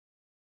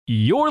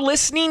You're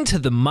listening to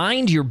the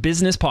Mind Your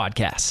Business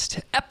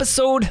podcast,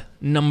 episode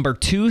number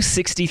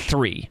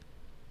 263.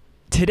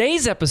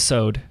 Today's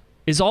episode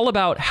is all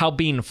about how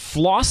being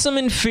flawsome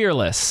and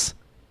fearless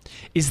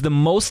is the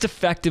most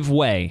effective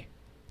way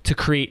to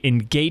create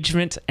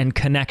engagement and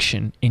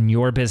connection in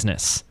your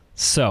business.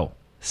 So,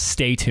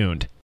 stay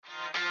tuned.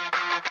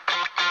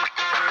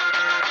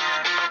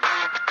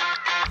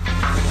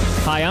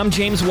 Hi, I'm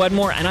James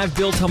Wedmore, and I've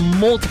built a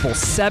multiple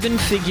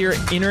seven-figure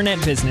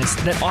internet business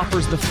that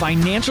offers the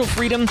financial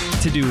freedom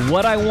to do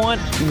what I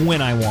want,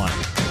 when I want.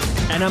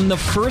 And I'm the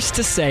first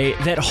to say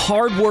that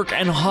hard work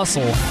and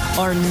hustle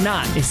are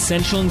not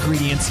essential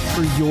ingredients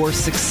for your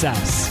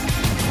success.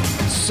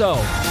 So,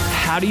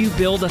 how do you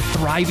build a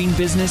thriving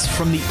business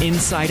from the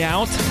inside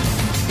out?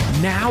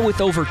 Now,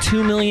 with over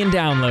 2 million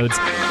downloads,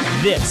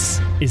 this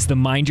is the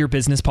Mind Your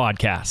Business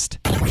podcast.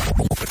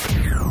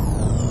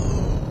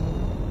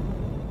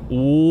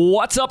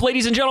 What's up,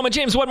 ladies and gentlemen?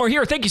 James Wedmore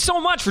here. Thank you so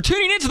much for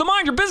tuning in to the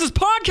Mind Your Business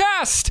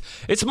podcast.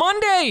 It's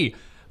Monday.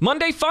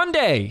 Monday Fun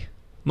Day.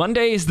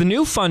 Monday is the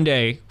new fun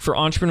day for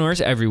entrepreneurs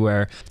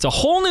everywhere. It's a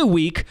whole new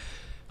week,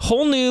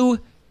 whole new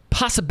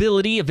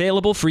possibility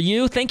available for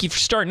you. Thank you for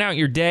starting out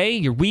your day,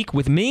 your week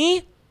with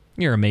me.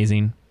 You're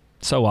amazing.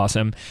 So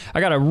awesome. I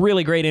got a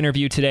really great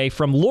interview today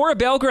from Laura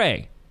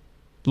Belgray.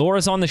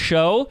 Laura's on the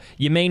show.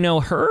 You may know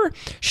her.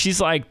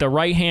 She's like the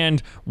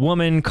right-hand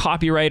woman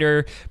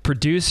copywriter,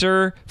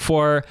 producer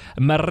for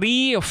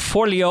Marie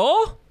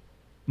Forleo.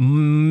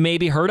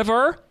 Maybe heard of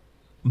her?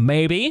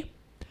 Maybe.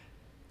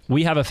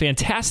 We have a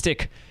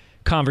fantastic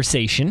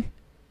conversation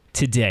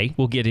today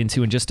we'll get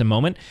into in just a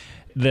moment.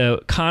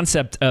 The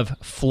concept of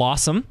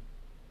Flawsome,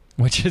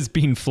 which is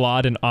being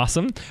flawed and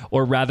awesome,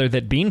 or rather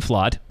that being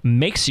flawed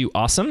makes you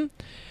awesome,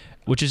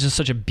 which is just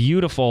such a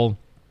beautiful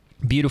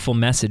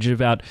message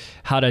about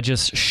how to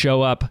just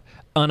show up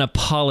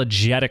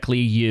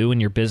unapologetically you in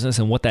your business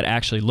and what that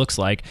actually looks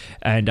like.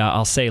 And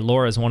I'll say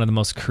Laura is one of the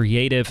most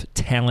creative,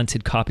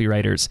 talented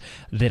copywriters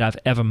that I've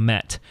ever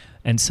met.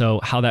 And so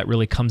how that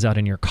really comes out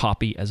in your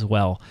copy as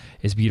well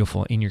is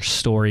beautiful, in your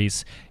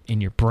stories,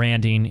 in your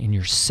branding, in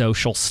your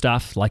social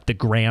stuff, like the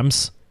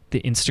grams,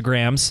 the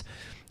Instagrams,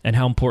 and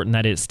how important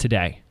that is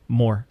today,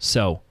 more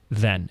so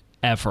than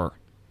ever.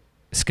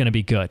 It's going to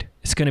be good.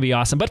 It's going to be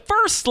awesome. But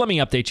first, let me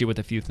update you with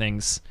a few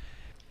things.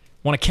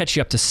 I want to catch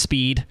you up to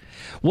speed.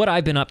 What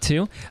I've been up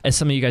to, as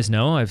some of you guys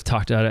know, I've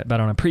talked about it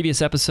on a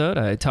previous episode.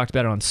 I talked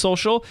about it on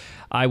social.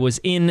 I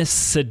was in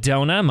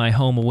Sedona, my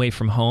home away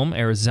from home,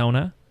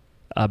 Arizona,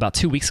 about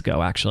 2 weeks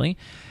ago, actually.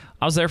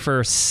 I was there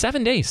for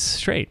 7 days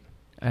straight,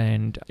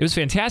 and it was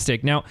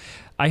fantastic. Now,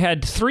 I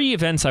had 3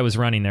 events I was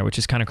running there, which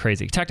is kind of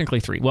crazy. Technically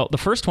 3. Well, the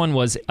first one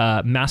was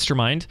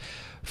Mastermind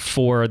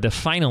for the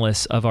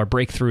finalists of our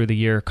Breakthrough of the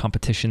Year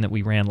competition that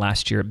we ran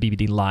last year at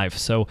BBD Live.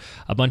 So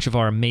a bunch of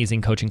our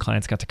amazing coaching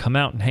clients got to come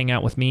out and hang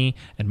out with me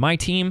and my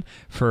team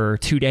for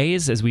 2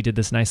 days as we did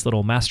this nice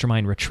little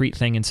mastermind retreat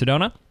thing in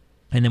Sedona.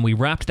 And then we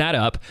wrapped that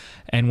up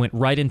and went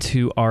right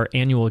into our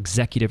annual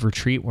executive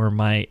retreat where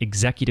my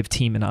executive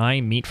team and I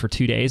meet for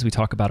 2 days. We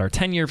talk about our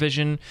 10-year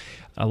vision,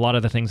 a lot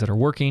of the things that are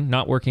working,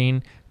 not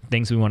working,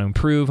 things we want to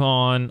improve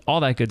on, all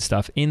that good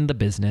stuff in the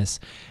business.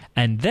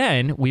 And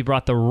then we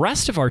brought the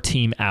rest of our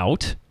team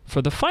out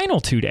for the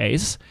final 2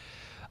 days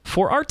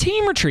for our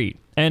team retreat.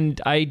 And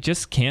I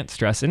just can't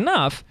stress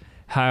enough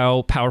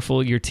how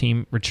powerful your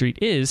team retreat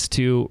is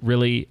to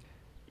really,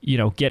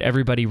 get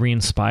everybody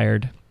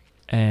re-inspired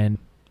and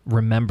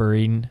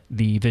remembering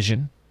the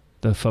vision,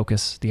 the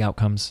focus, the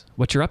outcomes,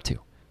 what you're up to,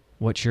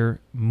 what you're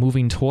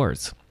moving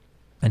towards,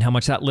 and how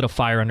much that lit a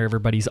fire under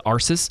everybody's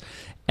arses,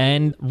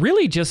 and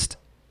really just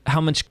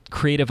how much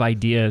creative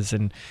ideas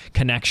and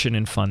connection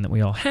and fun that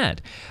we all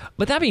had.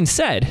 But that being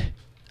said,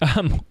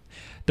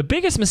 the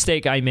biggest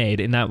mistake I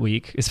made in that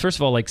week is, first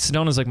of all,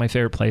 Sedona's my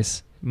favorite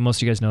place. Most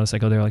of you guys know this. I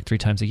go there 3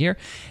 times a year.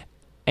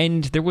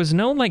 And there was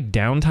no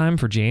downtime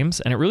for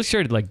James, and it really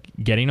started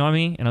getting on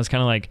me, and I was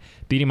kind of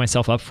beating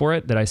myself up for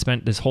it that I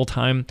spent this whole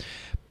time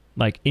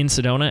in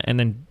Sedona and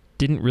then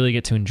didn't really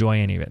get to enjoy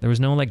any of it. There was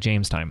no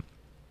James time.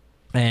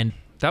 And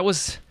that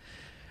was,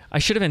 I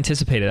should have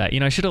anticipated that.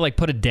 I should have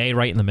put a day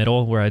right in the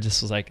middle where I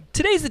just was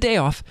today's the day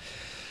off.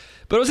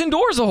 But I was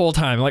indoors the whole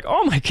time.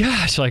 Oh my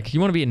gosh, you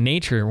want to be in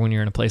nature when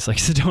you're in a place like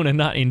Sedona,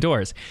 not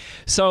indoors.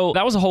 So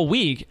that was a whole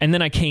week. And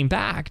then I came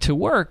back to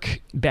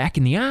work, back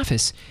in the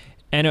office.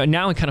 And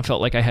now I kind of felt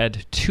like I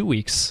had 2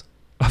 weeks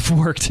of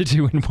work to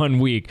do in 1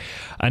 week.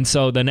 And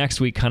so the next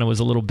week kind of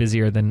was a little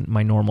busier than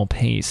my normal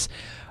pace.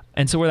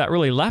 And so where that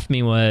really left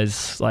me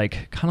was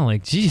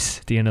geez,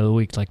 at the end of the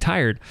week,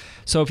 tired.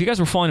 So if you guys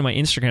were following my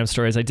Instagram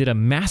stories, I did a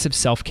massive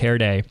self-care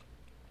day,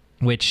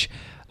 which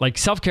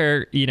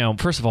self-care,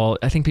 first of all,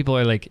 I think people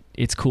are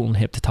it's cool and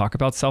hip to talk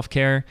about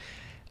self-care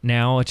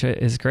now, which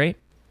is great.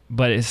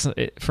 But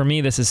for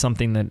me, this is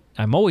something that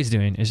I'm always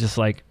doing. It's just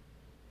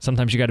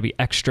sometimes you got to be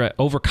extra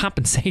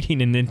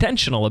overcompensating and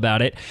intentional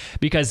about it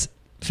because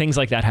things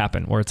like that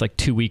happen where it's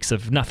 2 weeks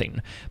of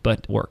nothing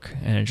but work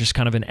and it's just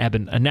kind of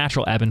a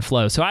natural ebb and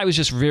flow. So I was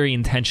just very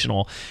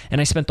intentional and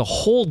I spent the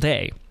whole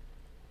day,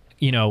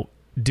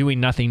 doing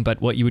nothing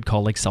but what you would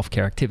call like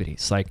self-care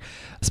activities. Like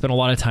I spent a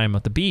lot of time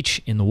at the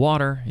beach, in the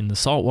water, in the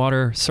salt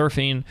water,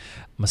 surfing,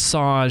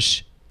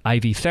 massage,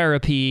 IV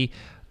therapy,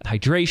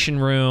 hydration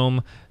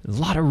room, a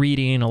lot of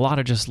reading, a lot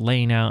of just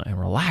laying out and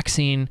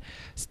relaxing,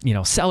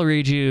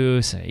 celery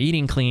juice,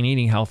 eating clean,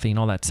 eating healthy, and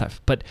all that stuff.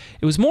 But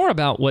it was more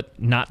about what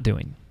not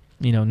doing.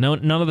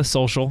 None of the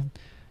social.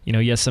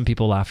 Yes, some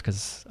people laugh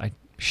because I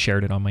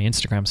shared it on my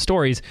Instagram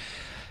stories,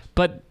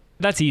 but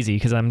that's easy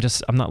because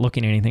I'm not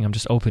looking at anything. I'm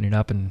just opening it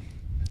up and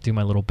do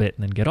my little bit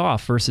and then get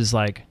off, versus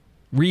like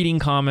reading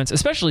comments,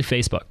 especially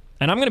Facebook.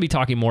 And I'm going to be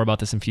talking more about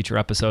this in future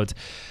episodes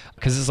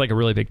because this is like a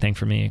really big thing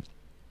for me.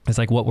 It's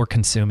like what we're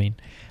consuming.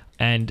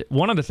 And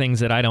one of the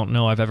things that I don't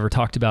know I've ever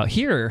talked about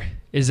here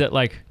is that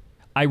like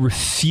I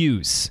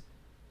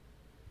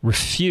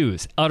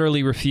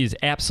utterly refuse,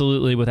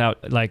 absolutely,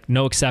 without like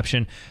no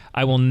exception.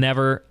 I will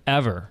never,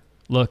 ever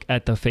look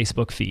at the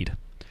Facebook feed.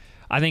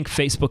 I think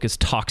Facebook is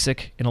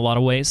toxic in a lot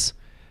of ways,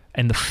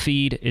 and the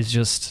feed is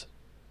just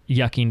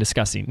yucky and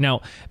disgusting.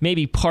 Now,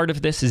 maybe part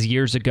of this is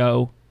years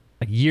ago,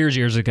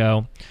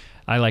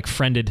 I like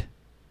friended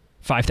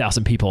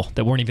 5,000 people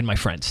that weren't even my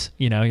friends.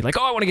 You're like,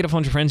 oh, I want to get a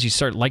bunch of friends. You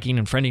start liking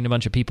and friending a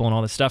bunch of people and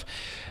all this stuff.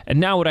 And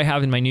now what I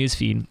have in my news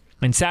feed,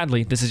 and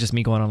sadly, this is just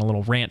me going on a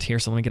little rant here,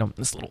 so let me get on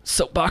this little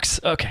soapbox.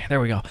 Okay, there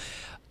we go.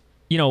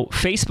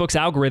 Facebook's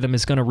algorithm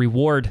is going to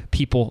reward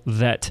people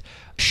that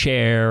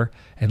share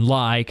and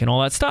like and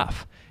all that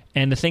stuff.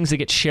 And the things that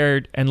get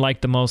shared and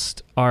liked the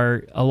most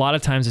are a lot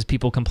of times is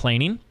people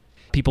complaining,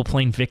 people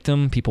playing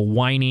victim, people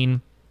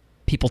whining,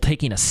 people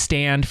taking a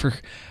stand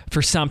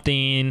for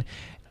something.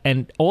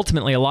 And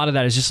ultimately, a lot of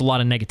that is just a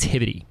lot of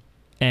negativity.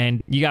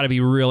 And you got to be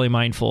really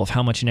mindful of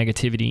how much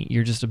negativity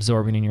you're just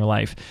absorbing in your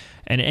life.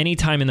 And any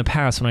time in the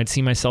past when I'd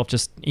see myself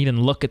just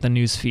even look at the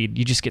news feed,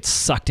 you just get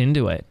sucked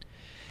into it.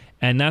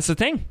 And that's the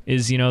thing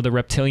is, the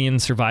reptilian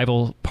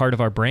survival part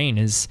of our brain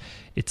is,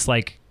 it's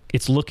like,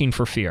 it's looking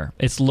for fear.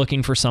 It's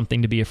looking for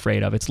something to be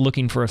afraid of. It's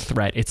looking for a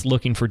threat. It's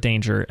looking for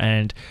danger.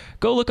 And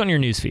go look on your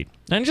newsfeed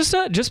and just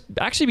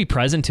actually be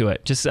present to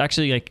it. Just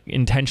actually like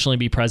intentionally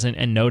be present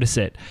and notice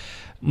it.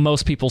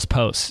 Most people's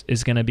posts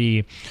is going to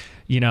be,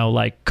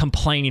 like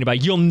complaining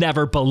about, you'll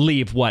never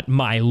believe what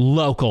my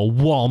local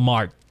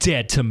Walmart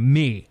did to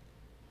me.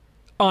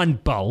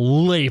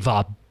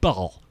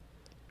 Unbelievable,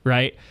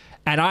 right?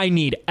 And I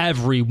need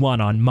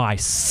everyone on my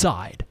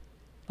side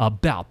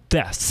about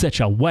this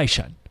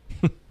situation.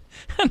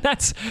 And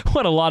that's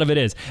what a lot of it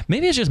is.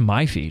 Maybe it's just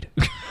my feed.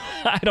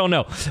 I don't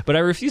know. But I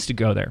refuse to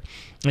go there.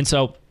 And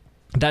so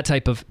that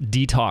type of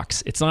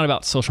detox, it's not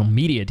about social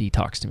media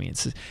detox to me.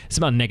 It's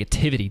about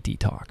negativity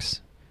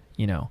detox.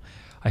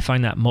 I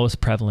find that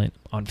most prevalent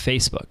on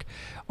Facebook.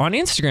 On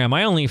Instagram,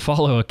 I only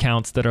follow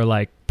accounts that are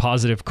like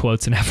positive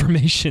quotes and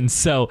affirmations.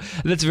 So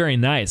that's very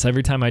nice.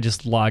 Every time I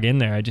just log in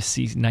there, I just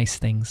see nice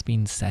things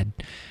being said.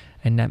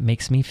 And that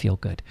makes me feel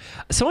good.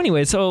 So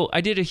anyway,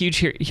 I did a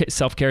huge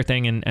self-care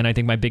thing. And I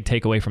think my big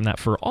takeaway from that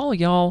for all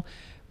y'all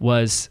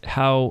was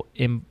how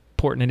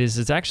important it is.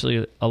 It's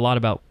actually a lot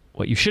about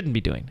what you shouldn't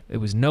be doing. It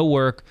was no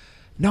work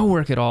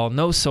at all,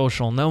 no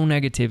social, no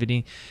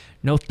negativity,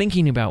 no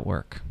thinking about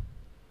work.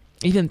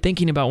 Even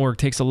thinking about work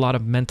takes a lot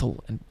of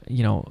mental and,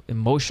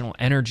 emotional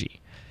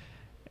energy.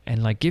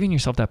 And like giving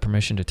yourself that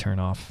permission to turn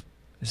off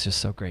is just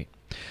so great.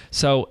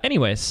 So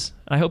anyways,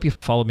 I hope you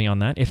followed me on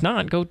that. If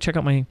not, go check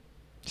out my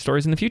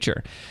stories in the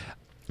future.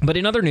 But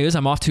in other news,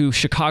 I'm off to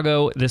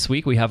Chicago this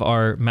week. We have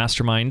our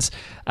masterminds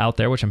out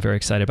there, which I'm very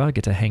excited about. I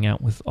get to hang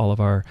out with all of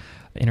our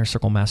Inner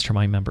Circle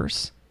Mastermind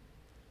members.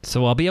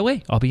 So I'll be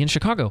away. I'll be in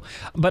Chicago.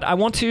 But I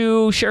want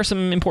to share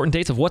some important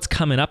dates of what's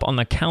coming up on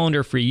the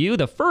calendar for you.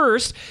 The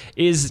first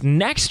is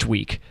next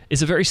week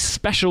is a very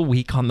special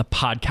week on the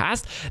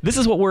podcast. This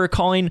is what we're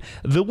calling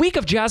the Week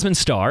of Jasmine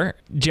Star.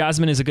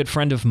 Jasmine is a good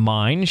friend of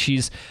mine.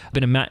 She's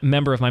been a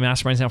member of my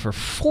masterminds now for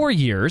 4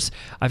 years.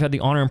 I've had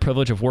the honor and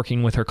privilege of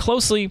working with her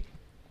closely.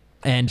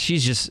 And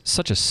she's just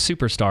such a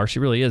superstar. She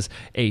really is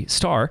a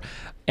star.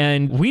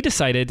 And we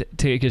decided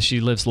to, because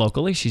she lives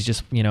locally, she's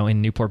just,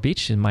 in Newport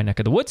Beach, in my neck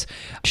of the woods.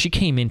 She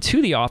came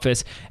into the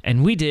office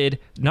and we did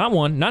not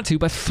 1, not 2,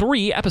 but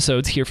 3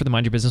 episodes here for the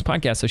Mind Your Business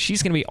podcast. So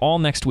she's going to be all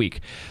next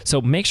week.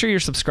 So make sure you're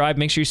subscribed.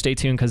 Make sure you stay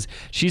tuned because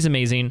she's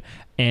amazing.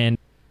 And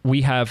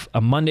we have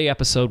a Monday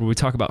episode where we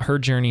talk about her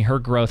journey, her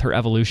growth, her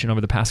evolution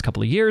over the past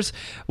couple of years.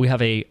 We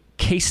have a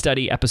case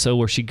study episode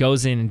where she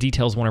goes in and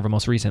details one of her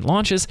most recent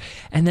launches.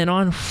 And then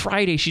on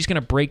Friday, she's going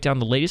to break down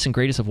the latest and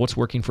greatest of what's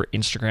working for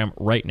Instagram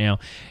right now.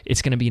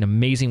 It's going to be an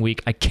amazing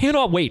week. I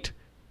cannot wait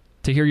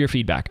to hear your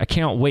feedback. I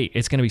can't wait.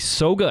 It's going to be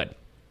so good.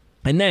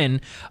 And then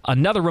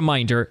another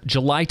reminder,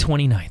 July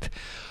 29th.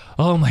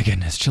 Oh my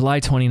goodness, July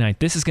 29th.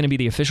 This is going to be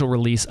the official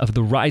release of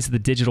the Rise of the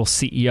Digital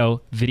CEO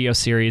video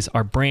series,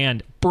 our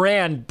brand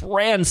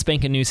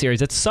spanking new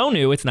series. It's so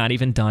new, it's not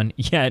even done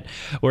yet.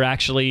 We're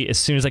actually, as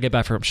soon as I get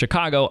back from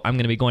Chicago, I'm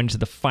going to be going to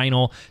the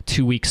final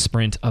 2-week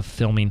sprint of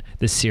filming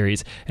this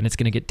series, and it's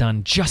going to get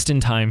done just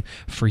in time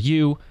for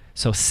you.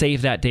 So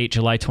save that date,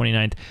 July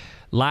 29th.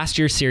 Last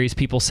year's series,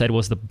 people said,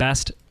 was the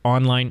best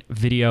online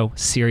video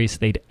series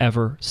they'd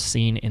ever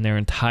seen in their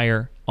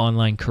entire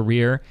online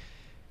career.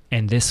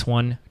 And this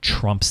one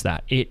trumps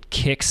that. It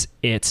kicks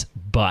its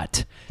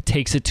butt,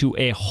 takes it to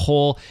a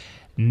whole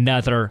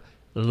nother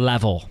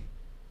level.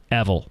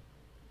 Evel.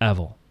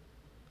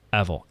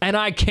 And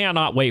I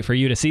cannot wait for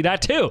you to see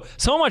that too.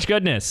 So much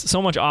goodness,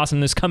 so much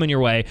awesomeness coming your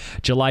way.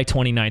 July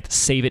 29th,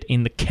 save it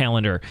in the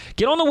calendar.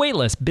 Get on the wait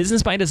list,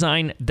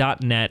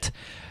 businessbydesign.net.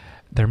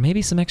 There may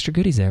be some extra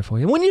goodies there for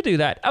you when you do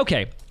that.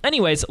 Okay,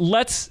 anyways,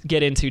 let's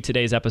get into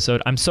today's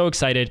episode. I'm so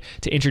excited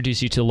to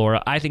introduce you to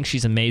Laura. I think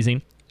she's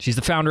amazing. She's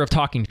the founder of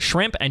Talking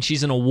Shrimp, and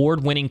she's an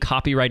award-winning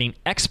copywriting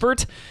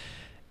expert.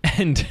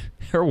 And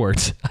her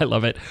words, I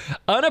love it,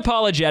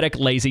 unapologetic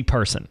lazy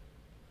person.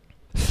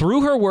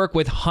 Through her work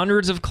with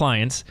hundreds of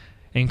clients,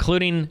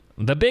 including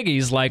the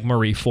biggies like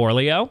Marie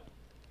Forleo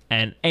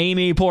and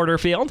Amy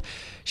Porterfield,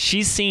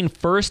 she's seen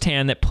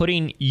firsthand that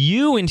putting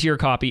you into your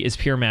copy is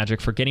pure magic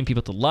for getting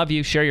people to love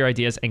you, share your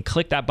ideas, and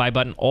click that buy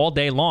button all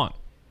day long.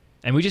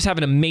 And we just have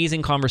an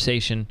amazing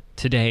conversation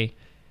today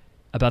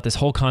about this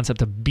whole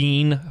concept of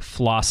being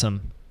Flawsome,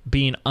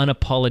 being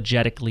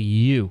unapologetically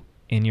you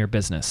in your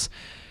business.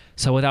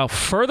 So without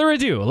further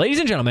ado, ladies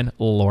and gentlemen,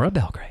 Laura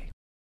Belgray.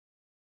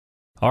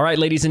 All right,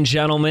 ladies and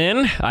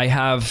gentlemen, I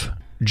have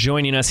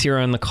joining us here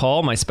on the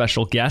call my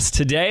special guest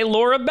today,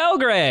 Laura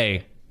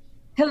Belgray.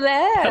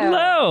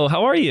 Hello.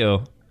 How are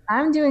you?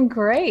 I'm doing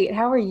great.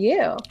 How are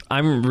you?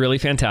 I'm really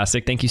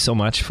fantastic. Thank you so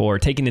much for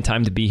taking the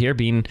time to be here,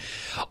 being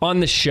on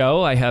the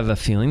show. I have a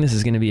feeling this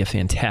is going to be a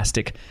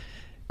fantastic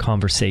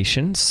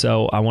conversation.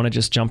 So I want to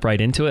just jump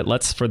right into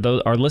it. For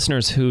our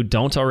listeners who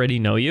don't already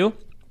know you,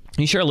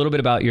 can you share a little bit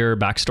about your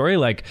backstory,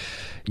 like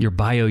your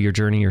bio, your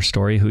journey, your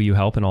story, who you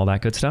help, and all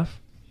that good stuff?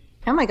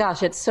 Oh my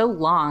gosh, it's so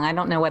long. I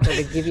don't know whether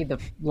to give you the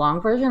long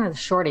version or the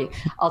shorty.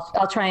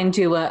 I'll try and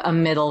do a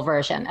middle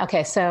version.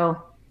 Okay, so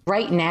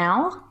right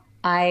now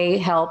I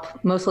help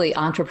mostly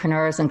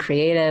entrepreneurs and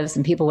creatives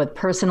and people with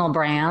personal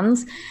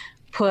brands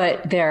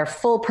put their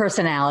full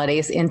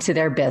personalities into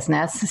their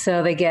business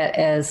so they get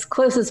as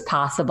close as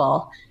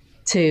possible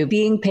to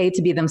being paid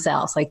to be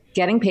themselves, like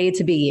getting paid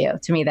to be you.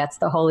 To me, that's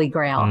the holy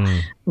grail.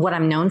 What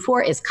I'm known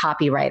for is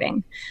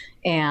copywriting.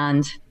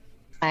 And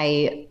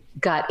I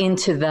got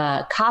into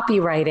the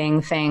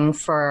copywriting thing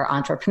for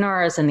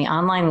entrepreneurs in the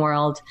online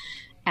world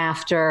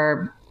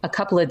after a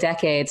couple of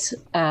decades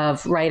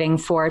of writing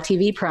for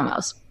TV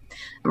promos,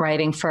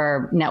 writing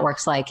for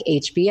networks like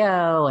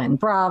HBO and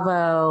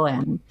Bravo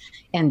and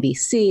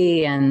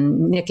NBC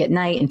and Nick at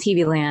Night and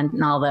TV Land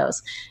and all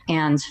those.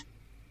 And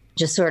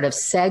just sort of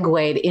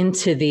segued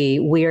into the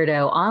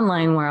weirdo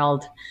online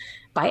world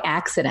by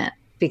accident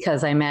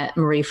because I met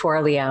Marie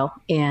Forleo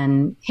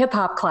in hip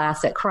hop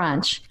class at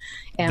Crunch.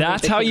 And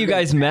that's how you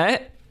guys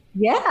met?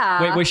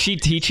 Yeah. Wait, was she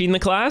teaching the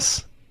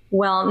class?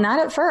 Well, not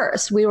at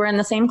first. We were in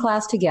the same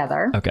class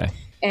together. Okay.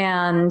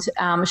 And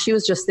she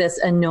was just this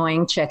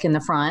annoying chick in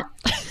the front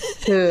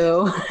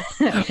who...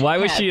 Why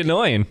was she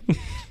annoying?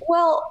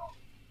 Well,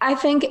 I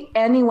think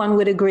anyone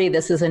would agree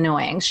this is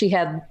annoying. She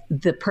had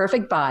the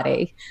perfect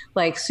body,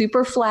 like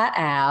super flat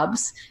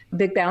abs,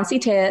 big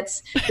bouncy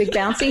tits, big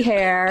bouncy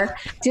hair,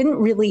 didn't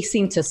really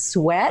seem to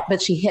sweat,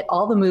 but she hit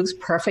all the moves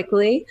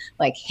perfectly,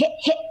 like hit,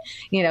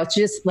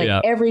 just like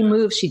every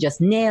move she just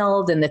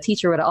nailed. And the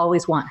teacher would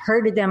always want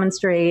her to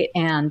demonstrate.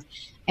 And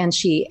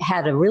she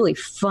had a really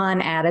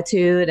fun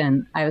attitude.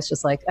 And I was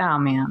just like, oh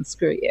man,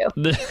 screw you.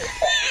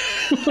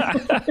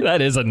 That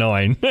is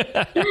annoying.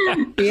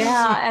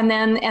 Yeah. And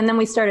then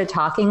we started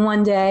talking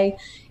one day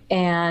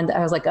and I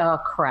was like, oh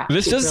crap.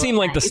 This does seem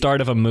like the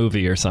start of a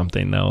movie or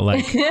something though.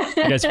 Like you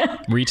guys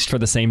reached for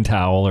the same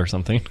towel or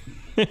something.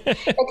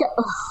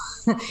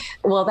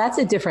 Well, that's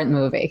a different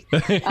movie.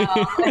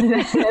 The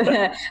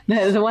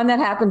one that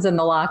happens in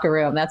the locker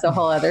room, that's a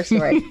whole other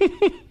story.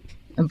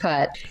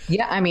 But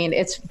yeah, I mean,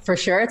 it's for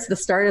sure. It's the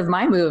start of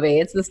my movie.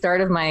 It's the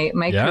start of my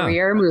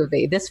career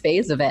movie, this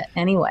phase of it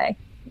anyway.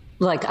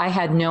 Like I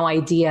had no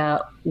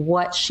idea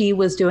what she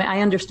was doing.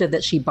 I understood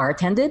that she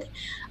bartended.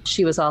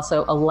 She was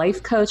also a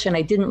life coach, and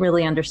I didn't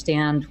really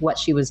understand what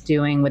she was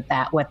doing with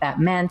that, what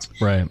that meant,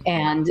 right?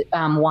 And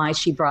why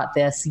she brought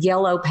this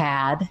yellow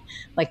pad,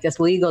 like this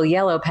legal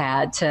yellow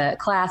pad, to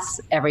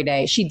class every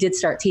day. She did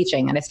start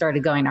teaching, and I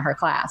started going to her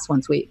class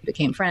once we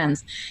became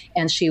friends.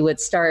 And she would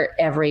start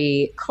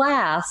every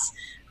class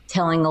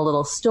telling a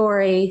little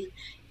story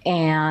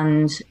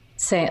and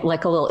say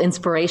like a little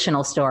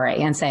inspirational story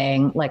and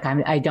saying like,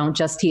 I don't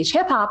just teach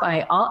hip hop.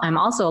 I'm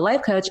also a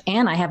life coach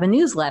and I have a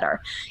newsletter.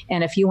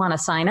 And if you want to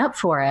sign up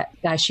for it,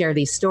 I share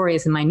these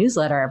stories in my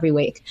newsletter every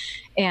week.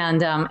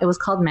 And it was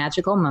called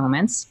Magical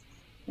Moments.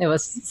 It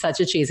was such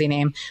a cheesy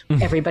name.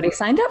 Everybody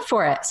signed up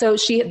for it. So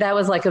that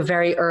was like a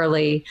very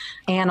early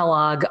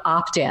analog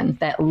opt-in,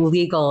 that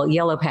legal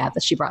yellow pad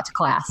that she brought to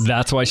class.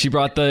 That's why she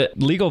brought the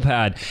legal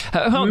pad.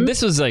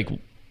 This was like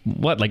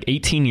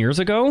 18 years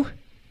ago?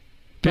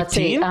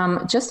 15?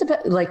 Let's see, just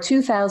about like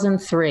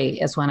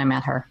 2003 is when I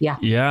met her. Yeah.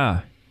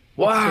 Yeah.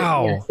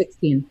 Wow. Yeah,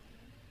 16.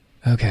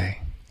 Okay.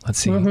 Let's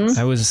see.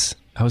 I was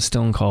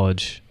still in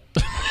college.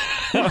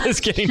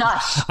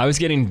 I was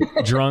getting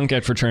drunk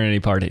at fraternity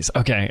parties.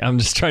 Okay, I'm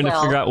just trying to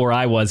figure out where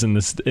I was in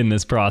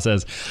this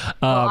process.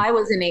 I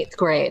was in 8th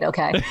grade.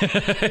 Okay.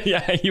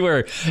 Yeah, you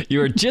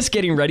were just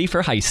getting ready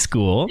for high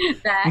school.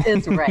 That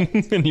is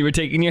right. And you were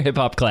taking your hip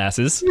hop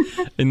classes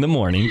in the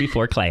morning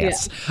before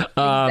class.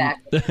 Yeah,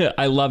 exactly.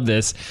 I love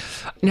this.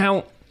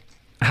 Now,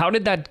 how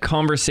did that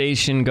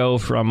conversation go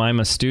from I'm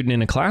a student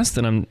in a class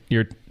that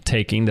you're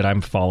taking that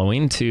I'm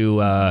following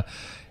to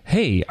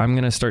hey, I'm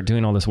going to start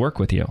doing all this work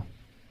with you?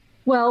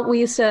 Well,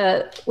 we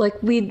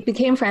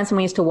became friends and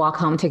we used to walk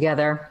home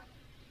together,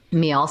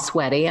 me all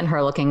sweaty and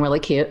her looking really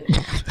cute.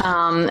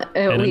 And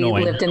we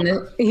annoying. lived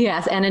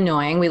and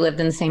annoying. We lived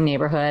in the same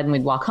neighborhood and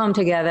we'd walk home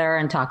together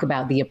and talk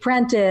about The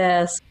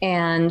Apprentice.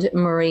 And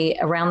Marie,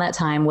 around that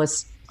time,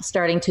 was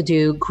starting to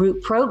do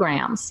group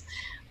programs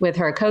with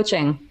her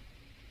coaching.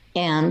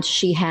 And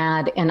she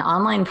had an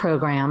online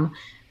program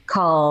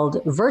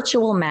called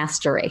Virtual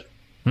Mastery.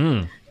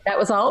 That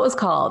was all it was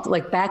called.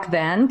 Like back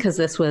then, because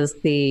this was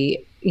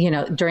during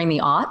the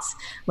aughts,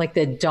 like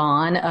the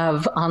dawn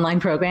of online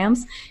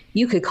programs,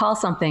 you could call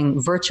something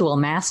Virtual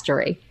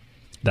Mastery.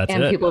 That's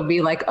and it. people would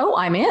be like, oh,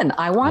 I'm in.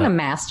 I want to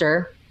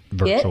master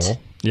it.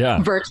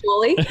 Yeah.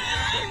 Virtually.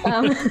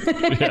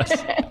 Yes.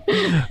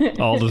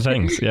 All the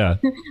things. Yeah.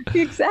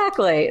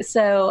 Exactly.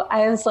 So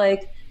I was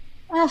like,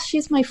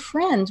 she's my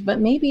friend, but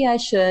maybe I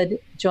should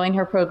join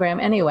her program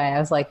anyway. I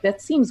was like,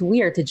 that seems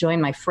weird to join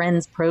my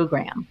friend's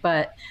program.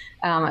 But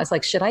I was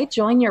like, should I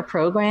join your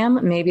program?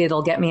 Maybe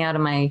it'll get me out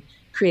of my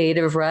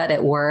creative rut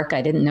at work.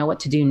 I didn't know what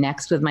to do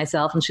next with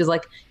myself. And she's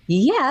like,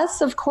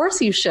 yes, of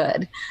course you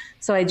should.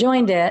 So I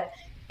joined it.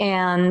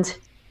 And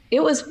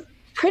it was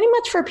pretty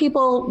much for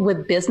people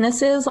with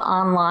businesses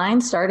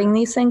online starting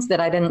these things that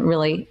I didn't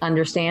really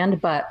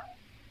understand. But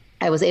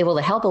I was able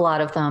to help a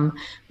lot of them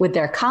with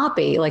their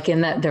copy. Like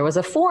in that there was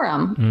a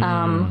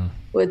forum.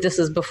 This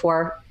is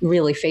before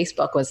really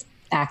Facebook was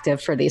active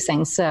for these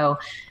things. So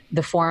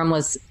the forum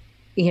was,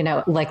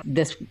 like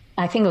this,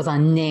 I think it was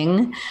on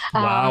Ning.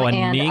 Wow, a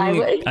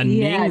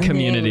Ning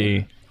community.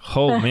 Ning.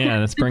 Oh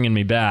man, that's bringing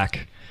me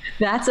back.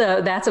 That's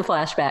a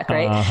flashback,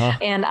 right? Uh-huh.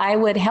 And I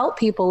would help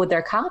people with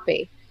their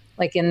copy.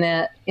 Like in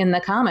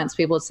the comments,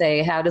 people would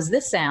say, how does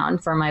this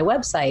sound for my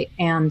website?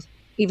 And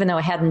even though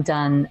I hadn't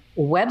done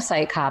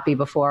website copy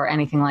before or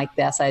anything like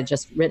this, I had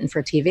just written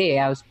for TV.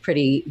 I was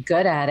pretty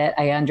good at it.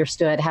 I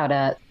understood how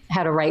to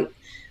write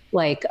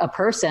like a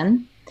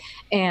person.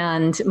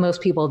 And most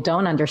people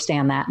don't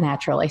understand that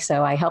naturally.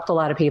 So I helped a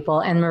lot of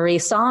people. And Marie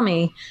saw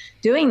me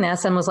doing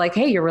this and was like,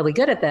 hey, you're really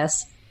good at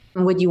this.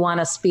 Would you want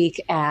to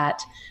speak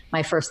at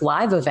my first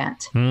live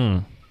event?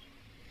 And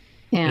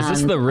is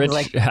this the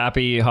Rich,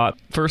 Happy, Hot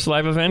first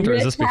live event? Or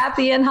is this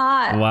Happy and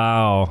Hot.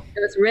 Wow. It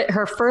was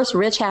her first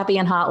Rich, Happy,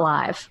 and Hot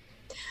live.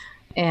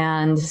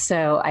 And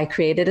so I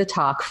created a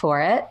talk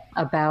for it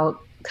about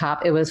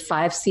copy. It was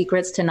 5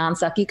 secrets to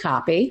non-sucky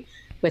copy,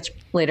 which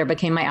later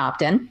became my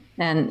opt-in,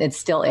 and it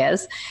still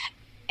is.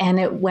 And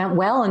it went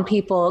well, and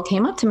people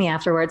came up to me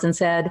afterwards and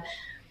said,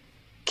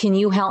 can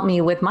you help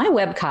me with my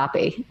web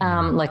copy?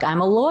 Like,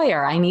 I'm a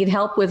lawyer. I need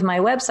help with my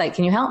website.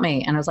 Can you help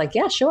me? And I was like,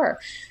 yeah, sure.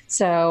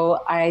 So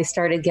I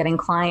started getting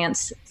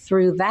clients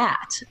through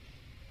that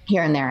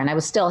here and there. And I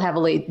was still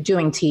heavily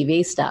doing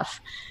TV stuff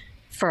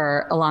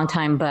for a long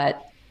time.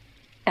 But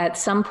at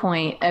some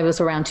point, it was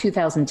around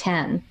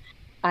 2010,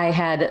 I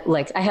had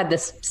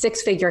this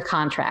 6-figure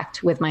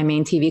contract with my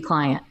main TV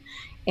client.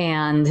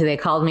 And they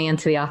called me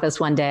into the office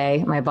one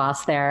day, my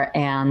boss there,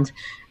 and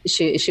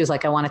she was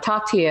like, I want to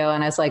talk to you.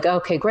 And I was like,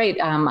 okay,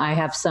 great. I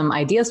have some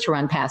ideas to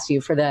run past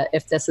you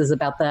if this is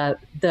about the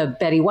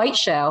Betty White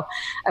show,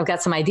 I've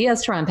got some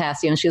ideas to run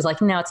past you. And she was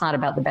like, no, it's not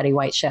about the Betty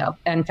White show.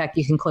 In fact,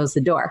 you can close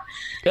the door.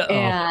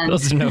 And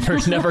those are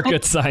never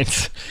good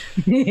signs.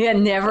 Yeah,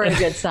 never a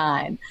good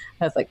sign.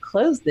 I was like,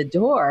 close the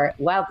door.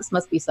 Wow, this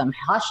must be some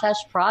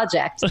hush-hush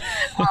project.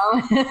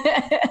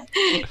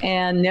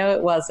 And no,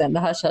 it wasn't.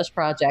 The hush-hush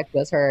project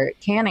was her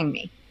canning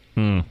me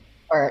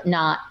or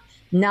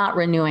not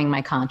renewing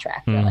my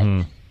contract, really.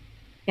 Mm-hmm.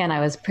 And I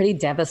was pretty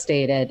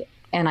devastated.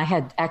 And I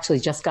had actually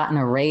just gotten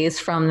a raise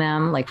from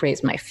them, like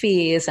raised my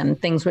fees,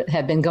 and things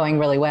had been going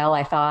really well,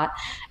 I thought.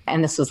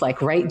 And this was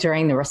like right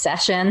during the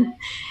recession.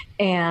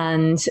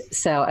 And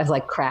so I was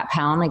like, crap,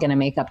 how am I going to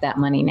make up that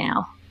money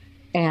now?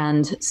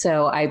 And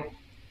so I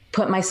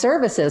put my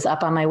services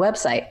up on my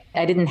website.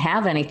 I didn't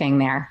have anything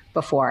there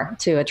before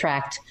to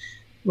attract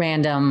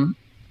random,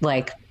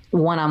 like,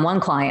 one-on-one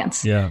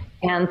clients. Yeah.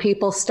 And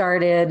people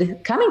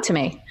started coming to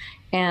me,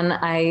 and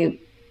I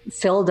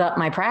filled up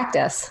my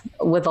practice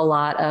with a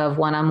lot of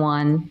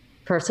one-on-one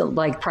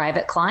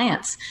private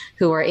clients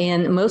who were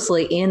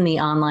mostly in the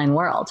online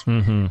world.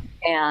 Mm-hmm.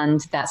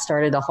 And that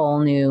started a whole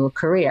new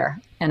career.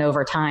 And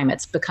over time,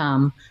 it's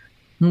become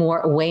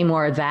way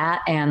more of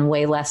that and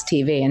way less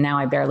TV. And now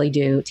I barely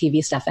do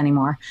TV stuff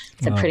anymore.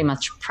 So I pretty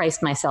much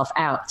priced myself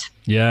out.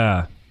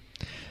 Yeah.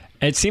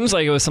 It seems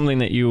like it was something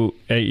that you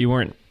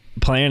weren't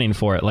planning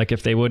for it. Like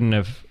if they wouldn't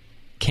have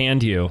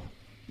canned you,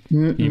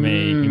 you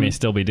may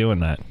still be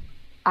doing that.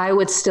 I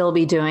would still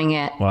be doing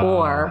it. Wow.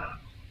 Or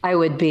I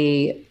would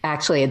be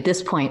actually at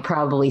this point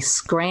probably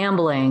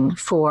scrambling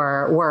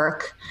for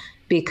work,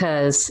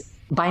 because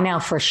by now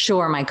for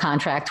sure my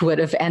contract would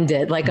have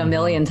ended like a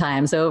million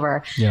times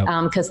over,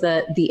 because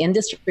the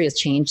industry has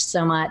changed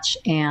so much,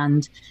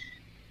 and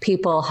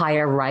people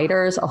hire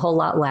writers a whole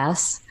lot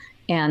less.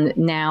 And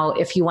now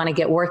if you want to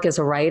get work as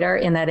a writer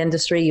in that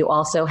industry, you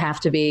also have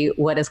to be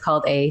what is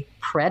called a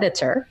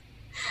predator,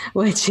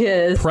 which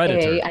is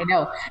predator.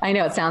 I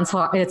know it sounds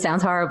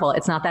horrible.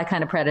 It's not that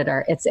kind of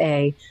predator. It's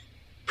a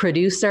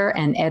producer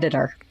and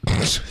editor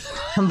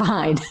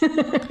combined.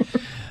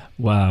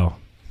 Wow.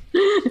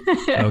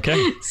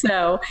 Okay.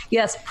 So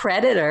yes,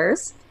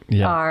 predators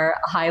are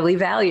highly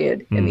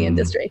valued in the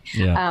industry.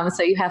 Yeah.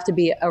 So you have to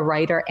be a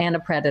writer and a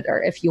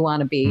predator if you want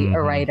to be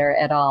a writer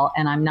at all.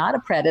 And I'm not a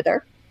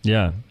predator.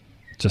 Yeah.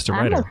 Just a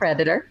writer. I'm a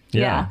predator.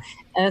 Yeah.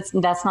 And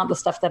that's not the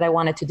stuff that I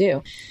wanted to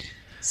do.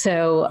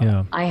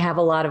 So I have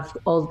a lot of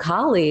old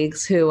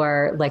colleagues who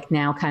are like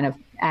now kind of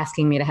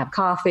asking me to have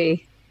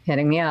coffee,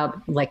 hitting me up.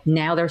 Like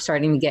now they're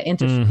starting to get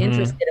interested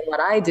in what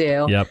I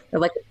do. Yep. They're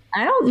like,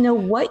 I don't know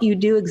what you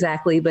do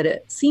exactly, but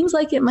it seems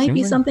like it might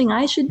be something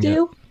I should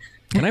do.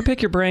 Can I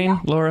pick your brain,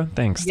 Laura?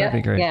 Thanks. That'd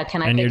be great. Yeah,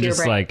 can I and pick your brain? And you're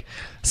just like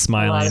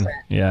smiling.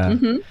 Yeah.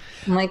 I'm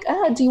like,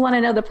 do you want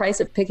to know the price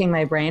of picking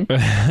my brain?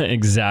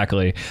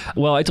 Exactly.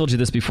 Well, I told you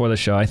this before the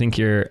show. I think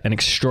you're an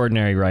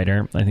extraordinary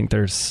writer.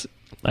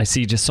 I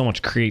see just so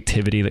much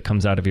creativity that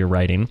comes out of your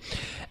writing.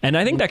 And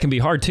I think that can be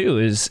hard too,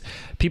 is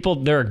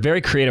there are very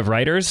creative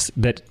writers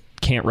that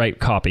can't write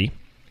copy.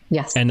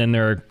 Yes. And then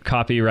there are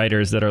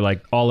copywriters that are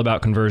like all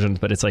about conversions,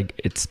 but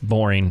it's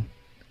boring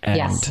and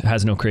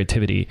has no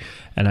creativity.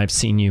 And I've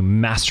seen you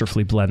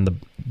masterfully blend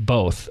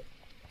both,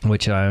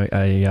 which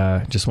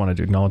I just wanted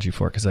to acknowledge you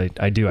for, because I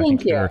do. I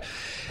think you're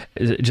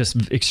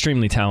just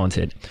extremely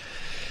talented.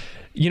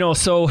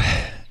 So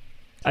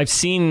I've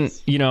seen,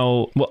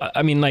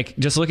 like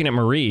just looking at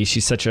Marie,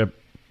 she's such a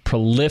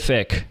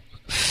prolific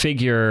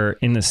figure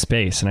in this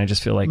space, and I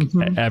just feel like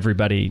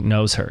everybody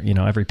knows her.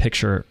 Every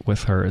picture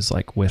with her is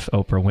like with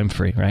Oprah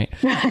Winfrey, right?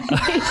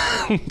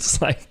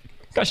 It's like,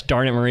 gosh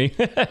darn it, Marie.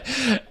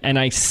 And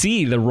I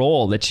see the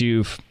role that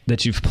you've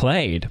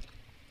played,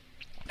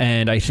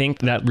 and I think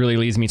that really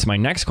leads me to my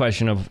next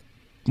question of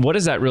what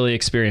has that really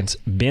experience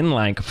been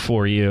like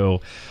for you,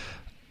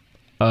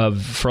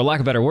 of, for lack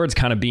of better words,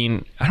 kind of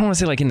being, I don't want to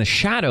say like in the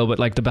shadow, but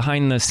like the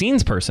behind the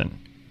scenes person.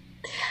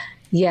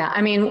 Yeah,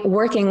 I mean,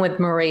 working with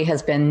Marie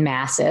has been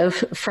massive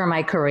for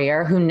my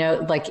career. Who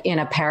knows, like in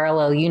a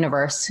parallel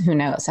universe, who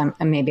knows?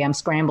 Maybe I'm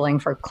scrambling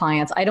for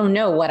clients. I don't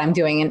know what I'm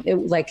doing in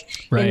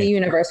the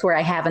universe where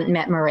I haven't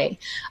met Marie.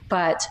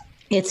 But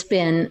it's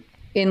been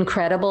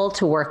incredible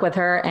to work with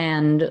her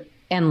and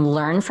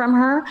learn from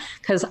her,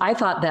 because I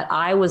thought that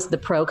I was the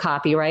pro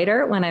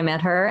copywriter when I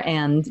met her,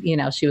 and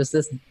she was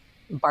this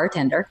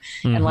bartender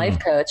and life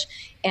coach.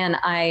 And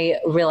I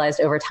realized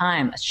over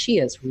time, she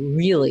is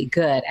really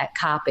good at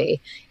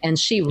copy, and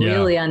she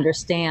really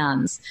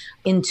understands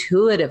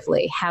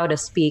intuitively how to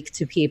speak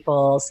to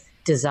people's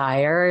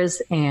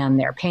desires and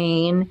their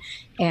pain.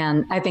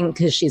 And I think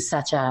because she's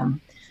such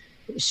an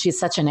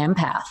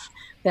empath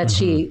that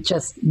she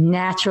just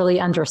naturally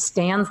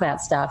understands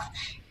that stuff,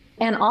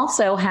 and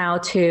also how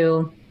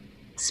to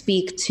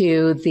speak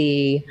to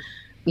the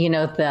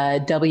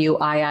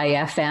WIIFM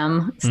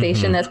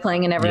station that's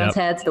playing in everyone's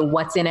heads, the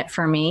what's in it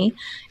for me.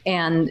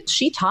 And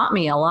she taught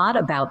me a lot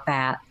about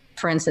that.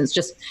 For instance,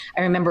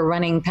 I remember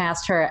running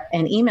past her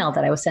an email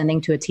that I was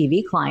sending to a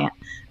TV client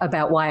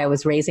about why I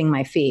was raising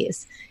my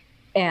fees.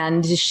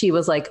 And she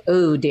was like,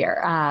 oh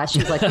dear.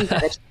 She's like,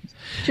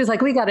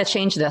 we got to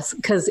change this,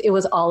 because it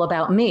was all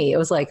about me. It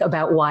was like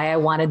about why I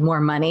wanted more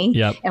money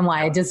and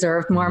why I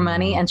deserved more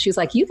money. And she's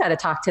like, you got to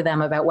talk to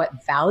them about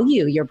what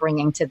value you're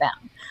bringing to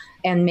them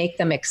and make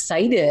them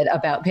excited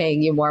about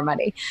paying you more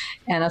money.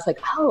 And I was like,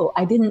 oh,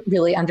 I didn't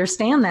really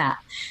understand that.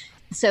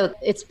 So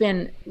it's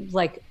been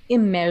like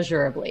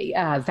immeasurably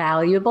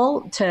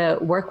valuable to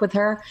work with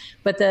her.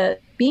 But the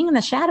being in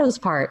the shadows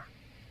part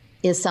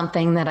is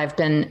something that I've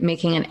been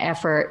making an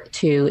effort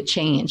to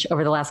change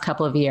over the last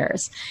couple of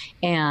years.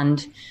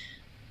 And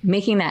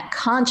making that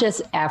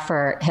conscious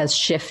effort has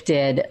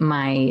shifted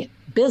my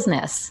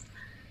business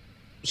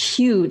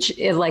huge,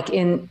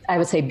 I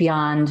would say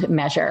beyond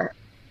measure.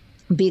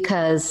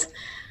 Because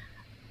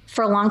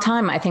for a long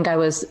time, I think I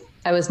was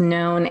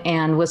known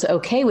and was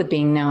okay with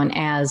being known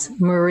as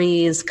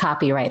Marie's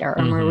copywriter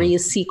or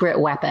Marie's secret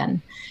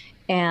weapon.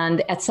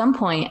 And at some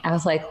point I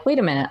was like, wait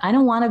a minute, I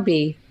don't want to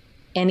be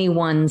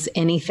anyone's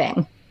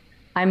anything.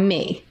 I'm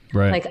me.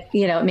 Right.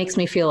 It makes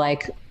me feel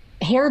like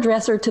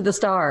hairdresser to the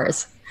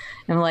stars.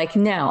 And I'm like,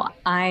 no,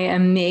 I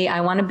am me. I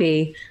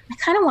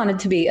kind of wanted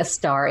to be a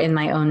star in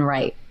my own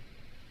right.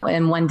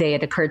 And one day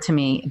it occurred to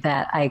me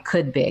that I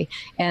could be.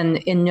 And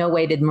in no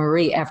way did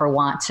Marie ever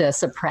want to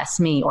suppress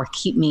me or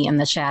keep me in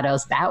the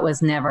shadows. That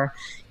was never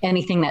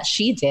anything that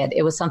she did.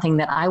 It was something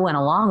that I went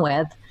along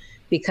with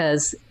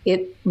because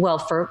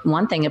for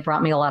one thing, it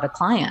brought me a lot of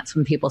clients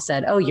when people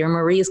said, oh, you're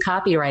Marie's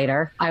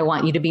copywriter. I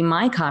want you to be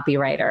my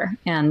copywriter.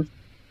 And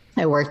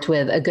I worked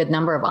with a good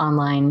number of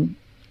online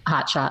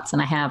hot shots,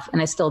 and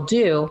I still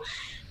do,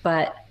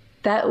 but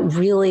that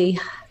really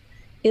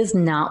is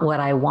not what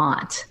I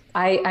want.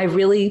 I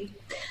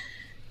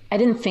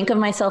didn't think of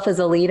myself as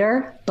a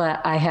leader, but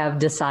I have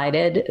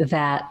decided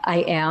that I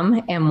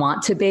am and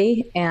want to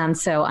be. And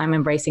so I'm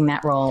embracing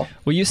that role.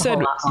 Well, you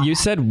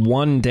said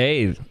one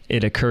day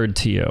it occurred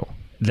to you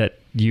that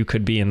you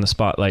could be in the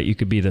spotlight, you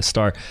could be the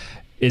star.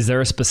 Is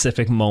there a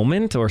specific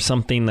moment or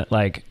something that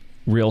like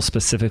real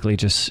specifically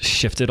just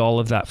shifted all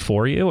of that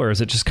for you? Or is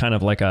it just kind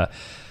of like a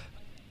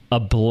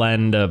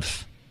blend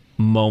of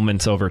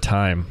moments over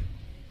time?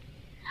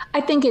 I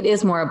think it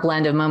is more a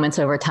blend of moments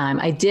over time.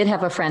 I did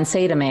have a friend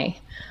say to me,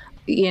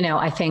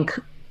 I think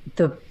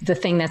the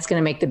thing that's going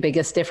to make the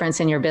biggest difference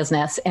in your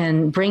business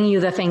and bring you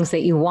the things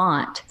that you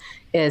want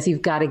is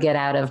you've got to get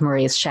out of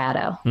Marie's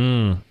shadow.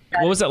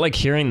 What was that like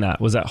hearing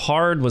that? Was that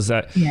hard? Was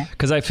that,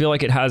 because I feel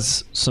like it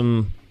has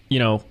some,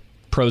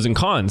 pros and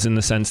cons in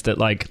the sense that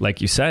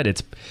like you said,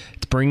 it's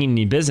bringing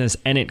you business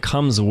and it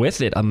comes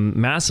with it a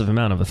massive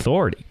amount of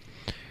authority.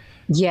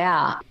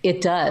 Yeah,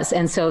 it does.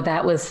 And so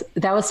that was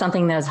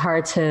something that was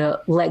hard to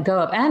let go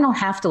of. And I don't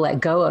have to let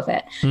go of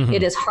it. Mm-hmm.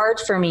 It is hard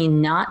for me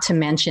not to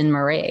mention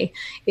Marie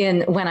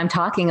when I'm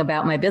talking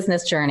about my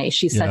business journey.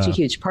 She's such a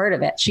huge part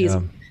of it. She's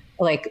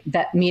like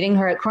that, meeting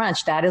her at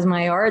Crunch. That is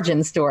my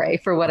origin story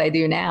for what I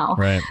do now.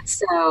 Right.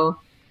 So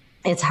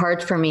it's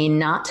hard for me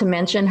not to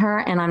mention her,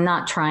 and I'm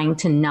not trying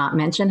to not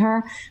mention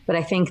her, but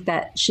I think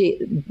that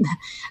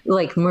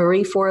like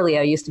Marie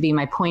Forleo used to be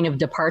my point of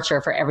departure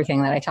for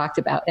everything that I talked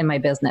about in my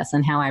business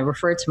and how I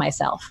referred to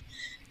myself.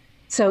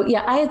 So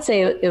yeah, I'd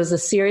say it was a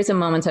series of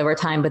moments over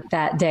time, but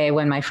that day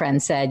when my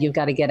friend said, you've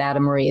got to get out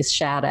of Marie's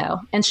shadow,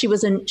 and she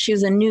was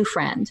a new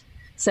friend.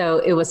 So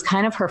it was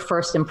kind of her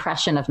first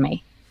impression of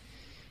me.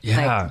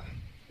 Yeah. Like,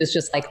 it's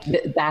just like,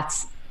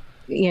 that's,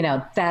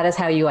 that is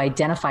how you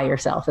identify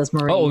yourself as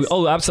Marie.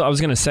 Oh, absolutely. I was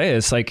going to say,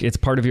 it's like, it's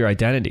part of your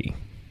identity.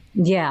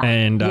 Yeah.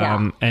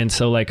 And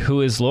so like,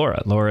 who is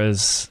Laura?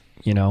 Laura's,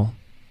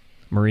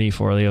 Marie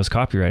Forleo's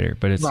copywriter,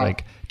 but it's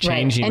like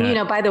changing. Right.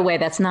 And, by the way,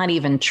 that's not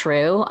even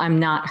true. I'm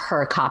not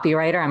her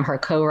copywriter. I'm her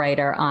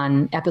co-writer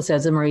on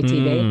episodes of Marie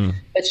TV,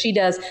 but she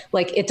does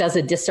it does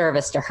a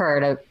disservice to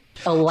her to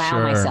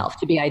allow myself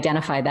to be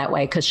identified that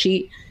way. 'Cause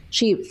she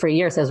for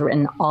years has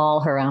written all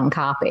her own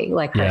copy,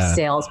 like her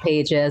sales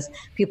pages.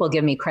 People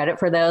give me credit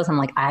for those. I'm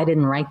like, I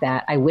didn't write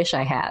that. I wish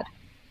I had.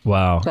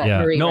 Wow. But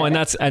yeah. Marie No, and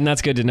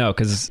that's good to know,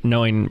 because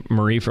knowing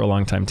Marie for a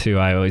long time too,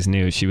 I always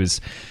knew she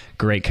was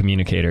great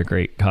communicator,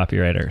 great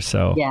copywriter.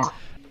 So yeah.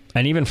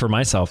 And even for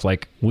myself,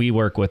 like we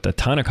work with a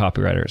ton of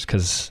copywriters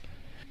because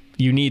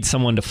you need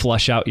someone to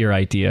flush out your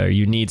idea, or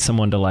you need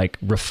someone to like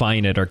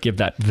refine it or give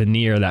that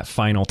veneer, that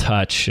final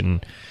touch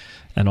and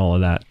all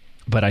of that.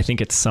 But I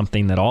think it's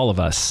something that all of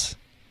us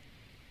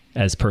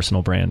as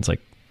personal brands,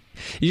 like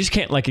you just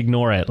can't like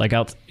ignore it. Like,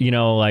 I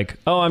don't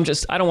want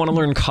to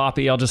learn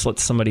copy. I'll just let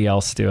somebody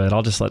else do it.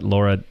 I'll just let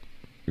Laura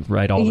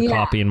write all the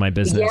copy in my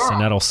business and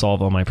that'll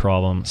solve all my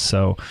problems.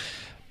 So.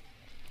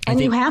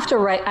 You have to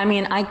write. I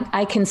mean,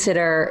 I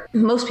consider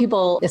most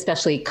people,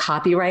 especially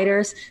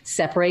copywriters,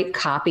 separate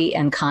copy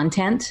and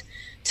content.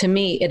 To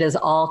me, it is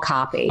all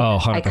copy. Oh,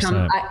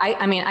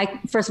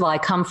 100%. First of all, I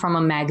come from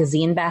a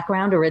magazine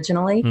background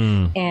originally.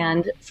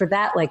 And for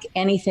that, like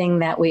anything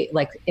that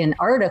an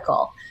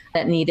article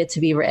that needed to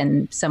be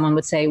written, someone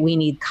would say, we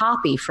need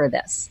copy for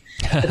this.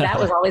 But that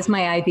was always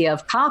my idea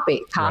of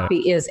copy.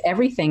 Copy is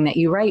everything that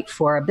you write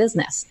for a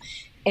business.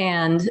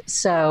 And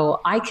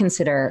so I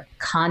consider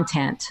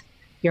content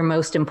your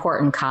most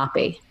important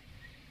copy.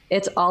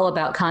 It's all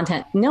about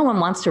content. No one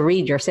wants to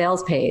read your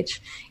sales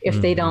page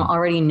if they don't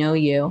already know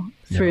you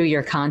through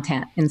your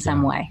content in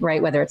some way,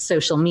 right? Whether it's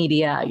social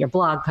media, your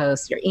blog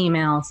posts, your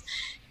emails.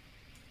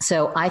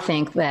 So I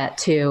think that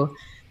to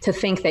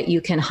think that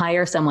you can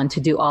hire someone to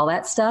do all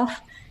that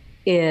stuff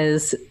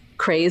is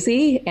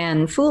crazy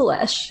and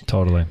foolish.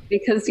 Totally.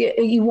 Because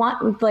you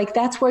want,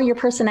 that's where your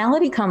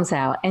personality comes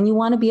out, and you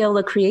want to be able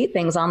to create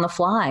things on the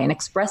fly and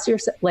express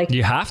yourself.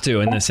 You have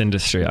to in this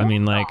industry. I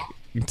mean,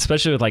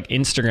 especially with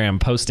Instagram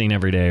posting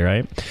every day,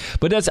 right?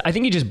 But I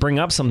think you just bring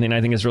up something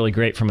I think is really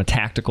great from a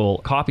tactical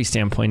copy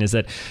standpoint, is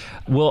that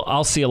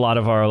I'll see a lot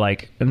of our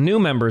new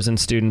members and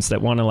students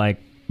that want to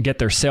get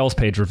their sales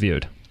page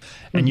reviewed.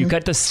 And you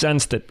get the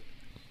sense that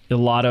a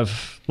lot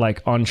of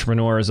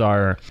entrepreneurs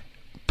are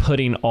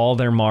putting all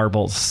their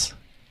marbles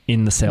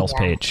in the sales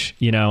page,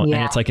 and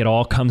it's it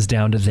all comes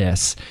down to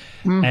this.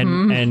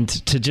 And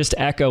to just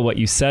echo what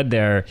you said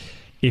there,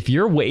 if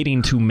you're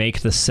waiting to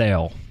make the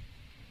sale,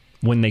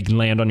 when they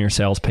land on your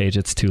sales page,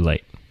 it's too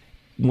late.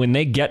 When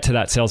they get to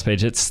that sales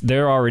page,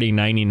 they're already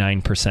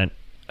 99%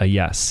 a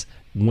yes.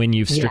 When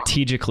you've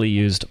strategically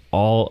used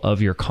all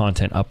of your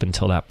content up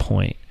until that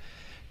point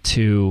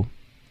to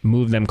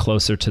move them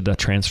closer to the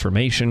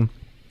transformation,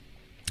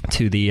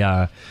 to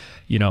the,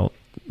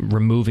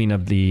 removing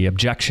of the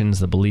objections,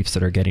 the beliefs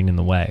that are getting in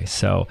the way.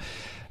 So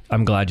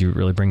I'm glad you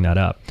really bring that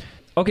up.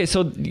 Okay.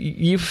 So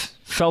you've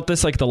felt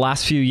this the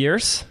last few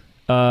years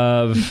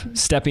of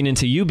stepping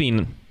into you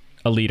being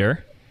a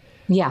leader.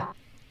 Yeah.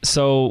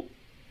 So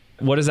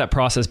What has that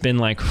process been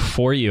like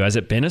for you? Has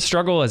it been a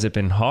struggle? Has it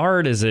been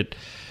hard? Is it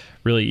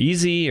really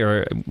easy,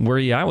 or where are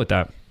you at with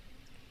that?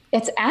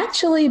 It's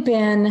actually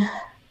been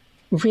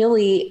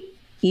really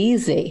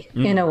easy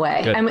in a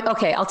way.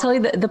 Okay, I'll tell you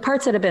the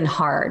parts that have been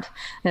hard,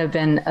 that have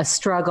been a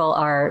struggle,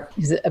 are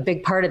a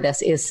big part of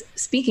this is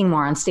speaking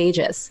more on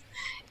stages.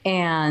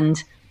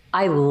 And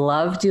I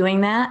love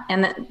doing that.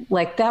 And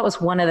that was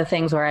one of the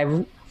things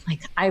where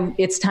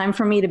it's time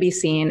for me to be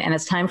seen, and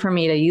it's time for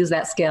me to use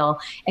that skill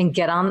and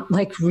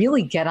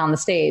really get on the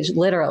stage,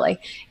 literally,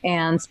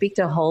 and speak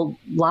to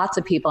lots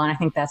of people. And I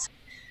think that's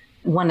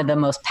one of the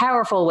most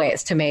powerful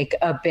ways to make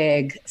a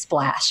big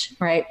splash,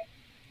 right?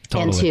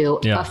 Totally.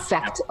 And to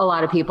affect a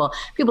lot of people.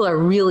 People are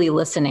really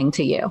listening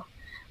to you,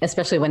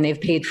 especially when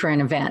they've paid for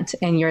an event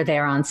and you're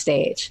there on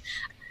stage.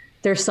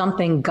 There's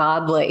something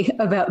godly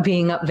about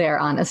being up there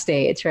on a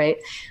stage, right?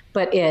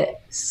 But it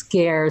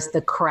scares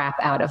the crap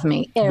out of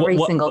me every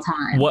single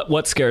time.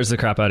 What scares the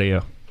crap out of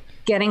you?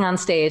 Getting on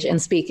stage and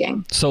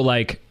speaking. So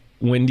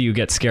when do you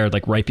get scared?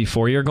 Like right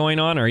before you're going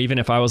on? Or even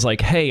if I was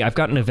like, hey, I've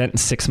got an event in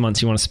 6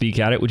 months, you want to speak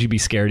at it? Would you be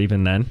scared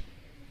even then?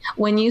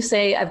 When you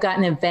say I've got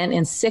an event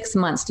in 6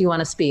 months, do you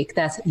want to speak?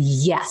 That's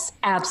yes,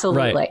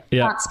 absolutely. Right.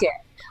 Yeah. Not scared.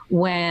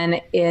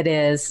 When it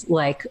is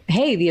like,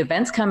 hey, the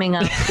event's coming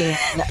up in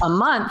a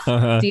month.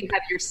 Do you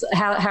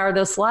have how are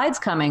those slides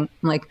coming?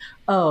 I'm like,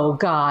 oh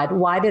God,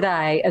 why did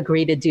I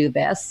agree to do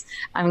this?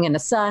 I'm going to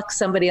suck.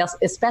 Somebody else,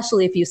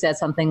 especially if you said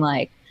something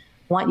like,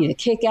 want you to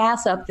kick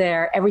ass up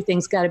there.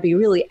 Everything's got to be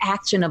really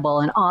actionable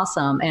and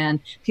awesome, and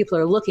people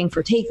are looking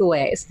for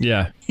takeaways.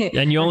 Yeah,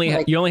 and you only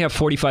have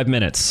 45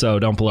 minutes, so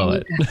don't blow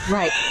it.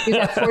 Right, you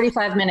got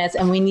 45 minutes,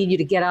 and we need you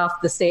to get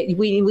off the stage.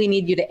 We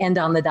need you to end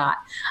on the dot.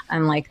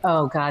 I'm like,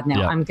 oh God,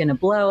 no, I'm gonna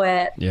blow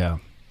it. Yeah,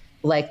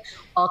 like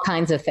all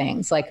kinds of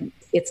things. Like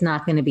it's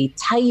not going to be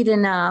tight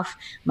enough.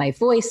 My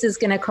voice is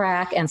going to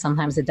crack, and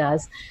sometimes it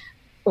does.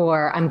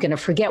 Or I'm going to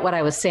forget what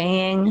I was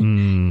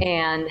saying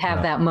and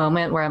have that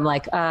moment where I'm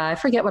like, I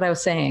forget what I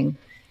was saying.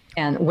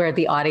 And where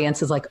the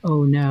audience is like,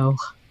 oh no.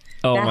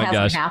 Oh my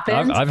gosh. I've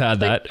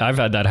had that. I've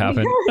had that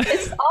happen.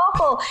 It's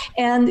awful.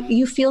 And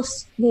you feel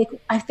like,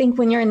 I think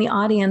when you're in the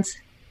audience,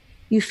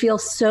 you feel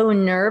so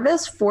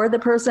nervous for the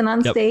person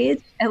on stage.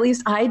 At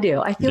least I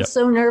do. I feel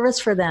so nervous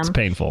for them. It's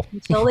painful.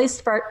 Until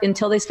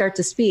they start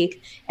to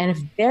speak. And if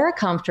they're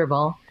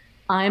comfortable,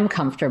 I'm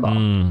comfortable.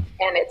 And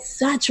it's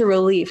such a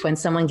relief when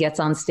someone gets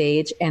on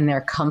stage and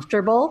they're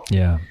comfortable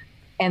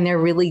and they're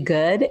really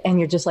good. And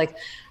you're just like,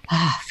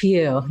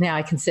 phew, now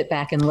I can sit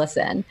back and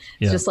listen.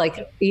 It's just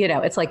like,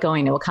 it's like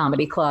going to a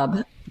comedy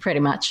club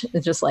pretty much.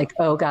 It's just like,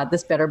 oh God,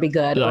 this better be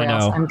good or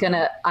else I'm going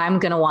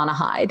to want to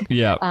hide in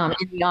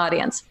the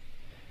audience.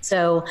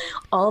 So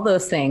all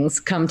those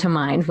things come to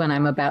mind when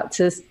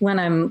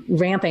I'm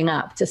ramping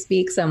up to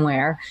speak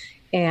somewhere.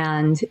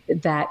 And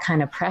that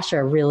kind of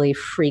pressure really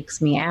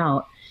freaks me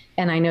out.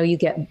 And I know you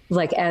get,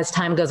 like, as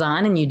time goes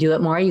on and you do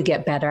it more, you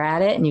get better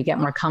at it and you get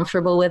more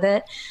comfortable with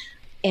it.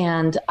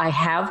 And I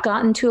have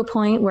gotten to a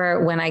point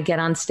where when I get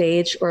on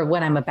stage or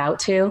when I'm about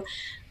to,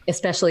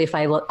 especially if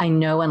I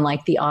know and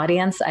like the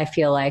audience, I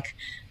feel like,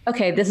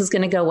 okay, this is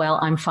going to go well.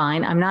 I'm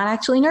fine. I'm not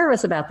actually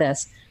nervous about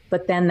this.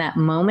 But then that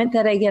moment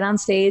that I get on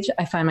stage,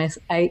 I find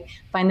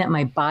that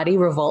my body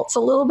revolts a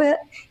little bit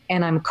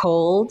and I'm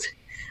cold.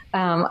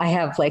 I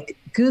have like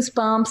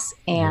goosebumps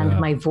and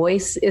my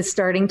voice is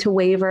starting to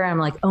waver. I'm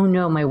like, oh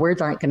no, my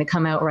words aren't going to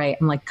come out right.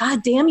 I'm like,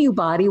 God damn you,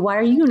 body. Why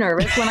are you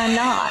nervous when I'm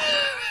not?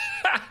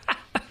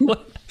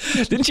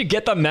 Didn't you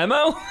get the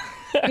memo?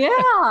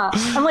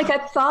 I'm like, I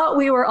thought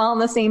we were all on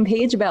the same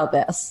page about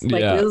this.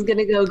 Like, this is going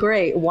to go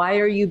great. Why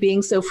are you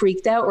being so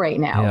freaked out right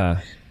now?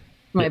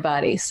 My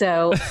body.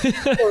 So that's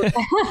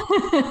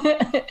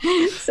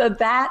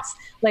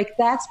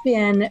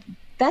been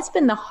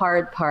the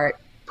hard part.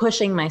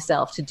 Pushing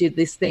myself to do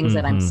these things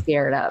that I'm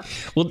scared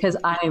of because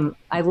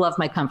I love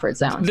my comfort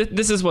zone.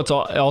 This is what's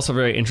also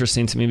very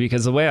interesting to me,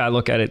 because the way I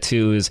look at it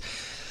too is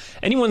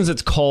anyone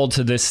that's called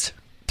to this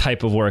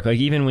type of work, like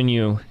even when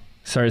you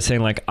started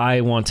saying like, I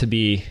want to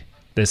be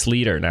this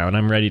leader now and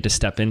I'm ready to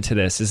step into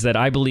this, is that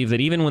I believe that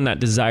even when that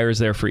desire is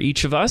there for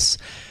each of us,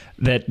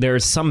 that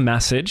there's some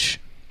message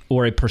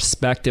or a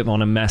perspective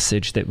on a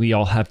message that we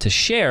all have to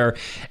share.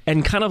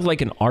 And kind of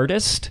like an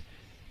artist,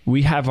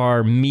 we have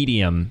our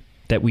medium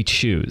that we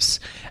choose.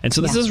 And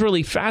so this is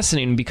really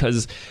fascinating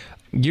because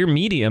your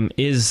medium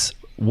is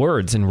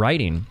words and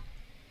writing.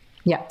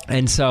 Yeah.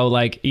 And so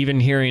like even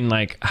hearing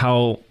like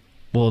how,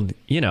 well,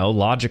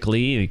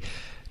 logically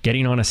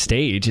getting on a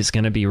stage is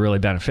going to be really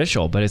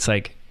beneficial, but it's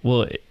like,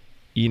 well,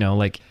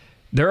 like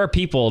there are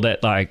people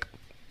that like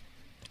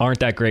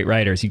aren't that great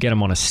writers. You get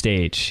them on a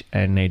stage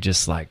and they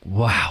just like,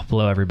 wow,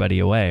 blow everybody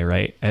away.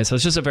 Right. And so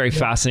it's just a very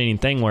fascinating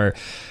thing where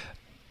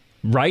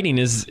writing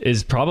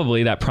is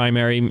probably that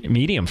primary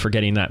medium for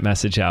getting that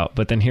message out.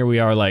 But then here we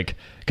are, like,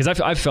 because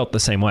I've felt the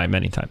same way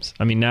many times.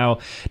 I mean, now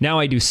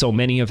I do so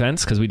many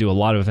events because we do a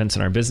lot of events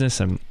in our business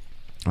and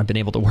I've been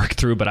able to work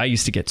through, but I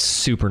used to get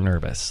super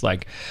nervous.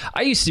 Like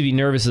I used to be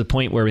nervous to the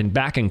point where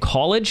back in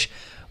college,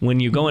 when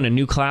you go in a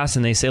new class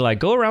and they say like,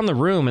 go around the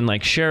room and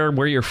like share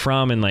where you're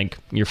from and like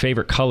your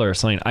favorite color or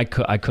something, I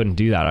couldn't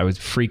do that. I would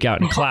freak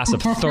out in a class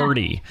of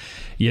 30,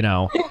 you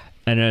know,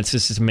 and it's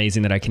just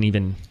amazing that I can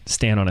even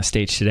stand on a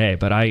stage today,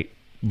 but I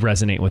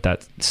resonate with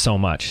that so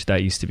much.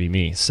 That used to be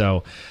me.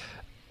 So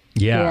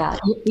yeah.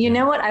 You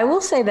know what? I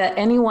will say that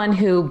anyone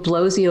who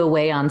blows you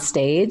away on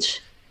stage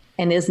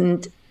and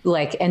isn't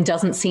like, and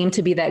doesn't seem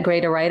to be that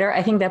great a writer,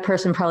 I think that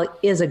person probably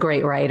is a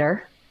great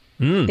writer.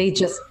 They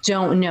just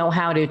don't know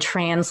how to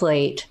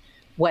translate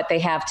what they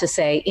have to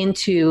say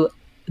into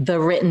the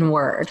written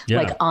word,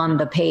 like on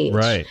the page.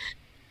 Right.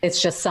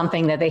 It's just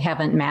something that they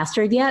haven't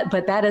mastered yet.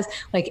 But that is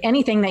like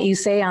anything that you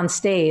say on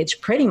stage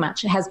pretty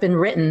much has been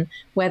written,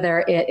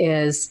 whether it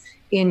is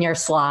in your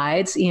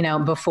slides, you know,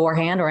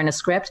 beforehand or in a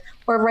script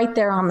or right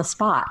there on the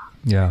spot.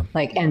 Yeah.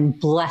 Like, and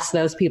bless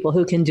those people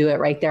who can do it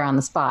right there on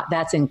the spot.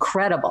 That's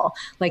incredible.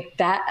 Like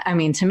that. I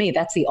mean, to me,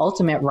 that's the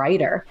ultimate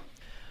writer.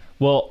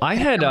 Well, I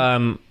had,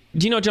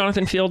 do you know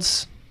Jonathan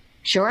Fields?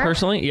 Sure.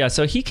 Personally? Yeah.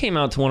 So he came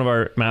out to one of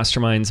our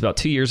masterminds about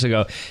 2 years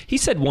ago. He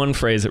said one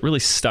phrase that really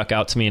stuck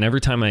out to me. And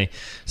every time I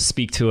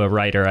speak to a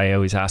writer, I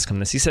always ask him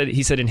this. He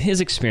said in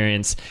his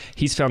experience,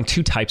 he's found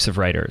two types of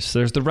writers.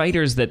 There's the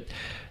writers that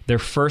their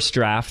first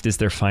draft is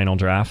their final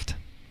draft,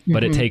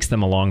 but it takes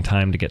them a long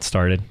time to get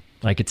started.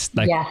 Like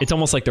it's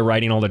almost like they're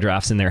writing all the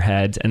drafts in their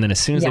heads. And then as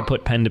soon as they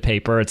put pen to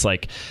paper, it's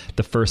like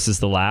the first is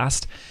the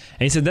last.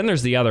 And he said, then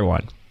there's the other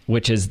one,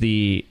 which is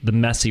the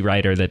messy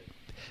writer that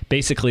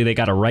basically they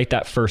got to write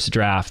that first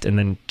draft and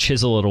then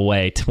chisel it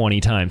away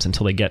 20 times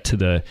until they get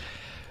to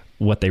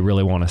what they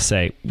really want to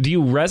say. Do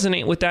you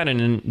resonate with that?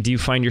 And do you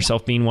find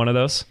yourself being one of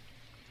those?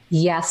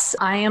 Yes,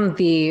 I am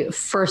the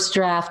first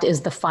draft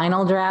is the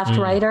final draft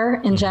writer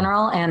in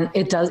general. And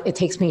it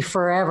takes me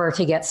forever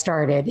to get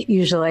started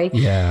usually.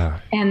 Yeah.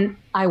 And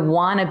I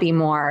want to be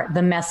more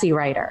the messy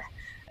writer.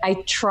 I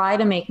try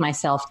to make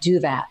myself do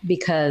that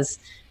because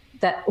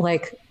that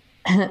like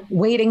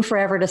waiting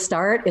forever to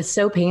start is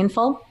so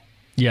painful.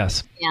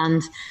 Yes.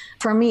 And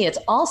for me, it's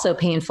also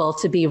painful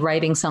to be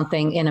writing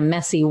something in a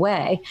messy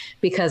way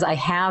because I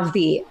have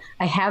the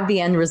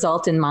end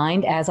result in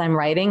mind as I'm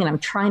writing and I'm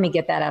trying to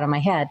get that out of my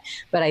head.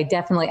 But I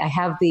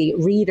have the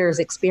reader's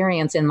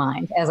experience in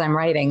mind as I'm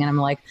writing. And I'm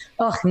like,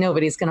 oh,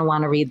 nobody's going to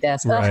want to read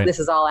this. Right. Oh, this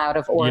is all out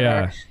of order.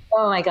 Yeah.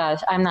 Oh my gosh,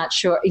 I'm not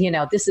sure. You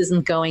know, this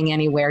isn't going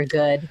anywhere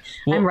good.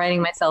 Well, I'm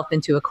writing myself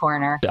into a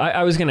corner.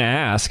 I was going to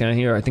ask, and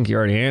I think you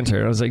already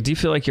answered. I was like, do you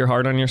feel like you're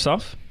hard on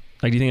yourself?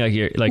 Like, do you think like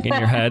you're like in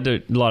your head,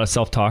 a lot of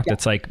self-talk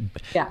that's like,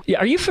 yeah.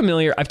 Are you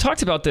familiar? I've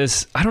talked about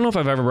this. I don't know if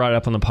I've ever brought it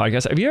up on the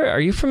podcast. Are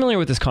you familiar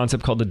with this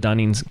concept called the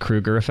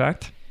Dunning-Kruger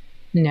effect?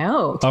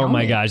 No. Oh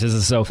my gosh, this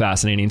is so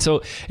fascinating.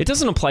 So it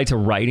doesn't apply to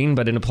writing,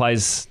 but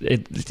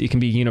it can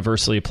be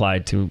universally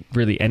applied to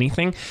really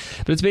anything.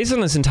 But it's based on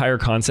this entire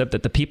concept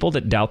that the people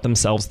that doubt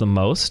themselves the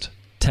most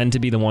tend to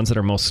be the ones that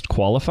are most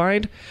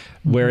qualified.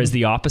 Whereas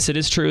the opposite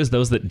is true, is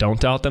those that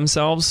don't doubt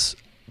themselves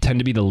tend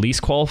to be the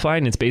least qualified.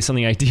 And it's based on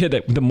the idea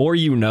that the more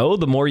you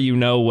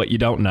know what you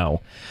don't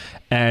know.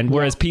 And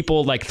whereas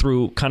people like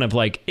through kind of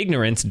like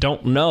ignorance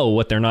don't know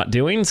what they're not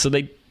doing. So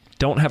they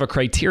don't have a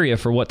criteria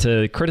for what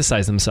to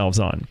criticize themselves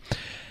on.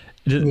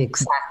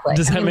 Exactly.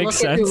 Does that make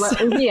sense?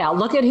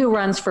 Look at who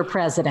runs for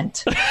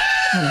president.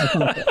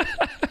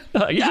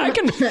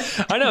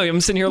 I know.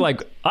 I'm sitting here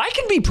like, I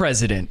can be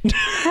president,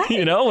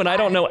 you know, and I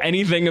don't know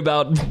anything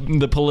about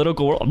the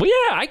political world. Well,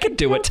 yeah, I could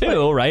do it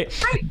too, right?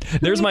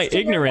 There's my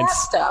ignorance.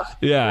 Stuff.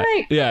 Yeah,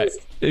 right. Yeah,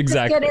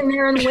 exactly. Just get in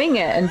there and wing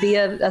it and be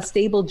a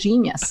stable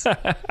genius.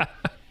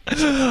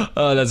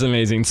 Oh, that's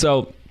amazing.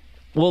 So,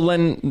 well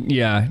then,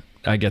 yeah,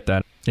 I get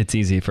that. It's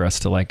easy for us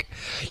to like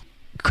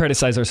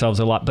criticize ourselves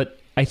a lot, but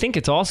I think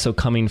it's also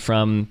coming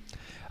from,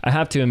 I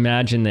have to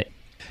imagine that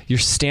your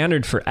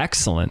standard for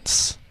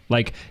excellence,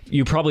 like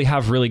you probably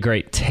have really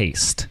great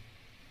taste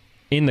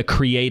in the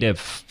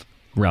creative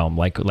realm,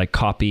 like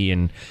copy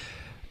and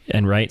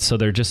right. So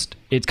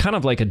it's kind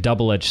of like a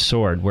double-edged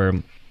sword where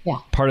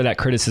part of that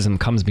criticism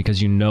comes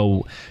because you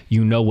know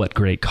what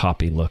great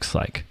copy looks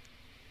like.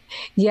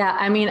 Yeah.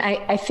 I mean,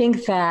 I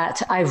think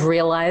that I've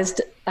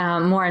realized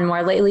more and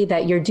more lately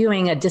that you're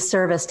doing a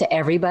disservice to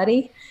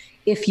everybody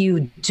if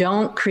you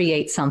don't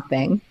create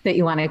something that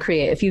you want to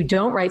create, if you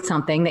don't write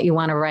something that you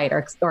want to write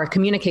or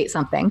communicate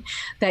something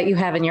that you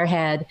have in your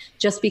head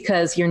just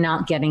because you're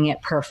not getting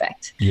it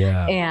perfect.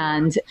 Yeah.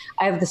 And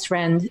I have this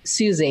friend,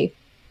 Susie,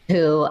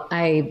 who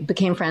I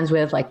became friends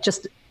with like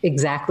just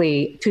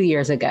exactly 2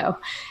 years ago.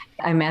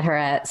 I met her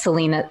at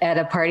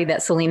a party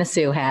that Selena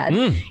Sue had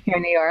here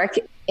in New York.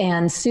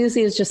 And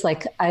Susie is just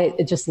like, I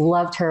just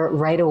loved her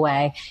right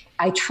away.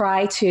 I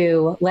try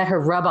to let her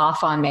rub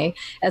off on me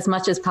as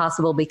much as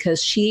possible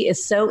because she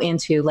is so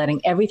into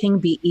letting everything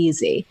be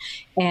easy.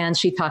 And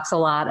she talks a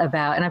lot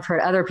about, and I've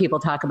heard other people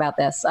talk about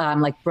this,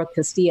 like Brooke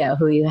Castillo,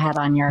 who you had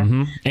on your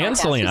and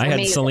Selena. I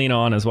had Selena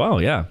on as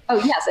well. Yeah.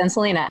 Oh yes, and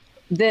Selena.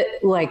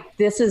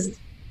 This is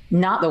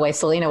not the way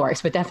Selena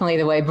works, but definitely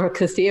the way Brooke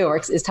Castillo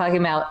works, is talking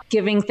about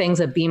giving things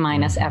a B-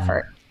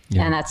 effort.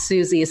 Yeah. And that's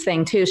Susie's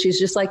thing too. She's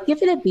just like,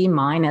 give it a B-,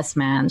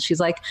 man. She's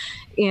like,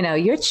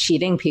 you're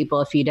cheating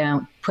people if you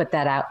don't put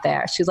that out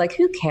there. She's like,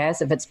 who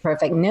cares if it's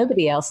perfect?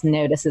 Nobody else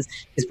notices.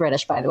 She's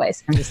British, by the way.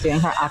 So I'm just doing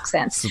her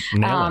accents.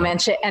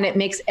 And it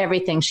makes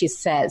everything she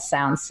says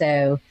sound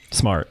so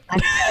smart.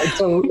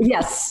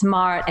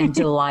 Smart and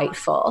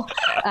delightful.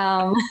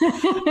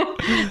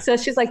 So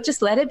she's like,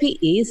 just let it be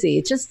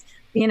easy. Just,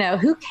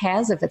 who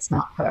cares if it's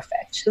not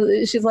perfect?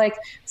 She's like,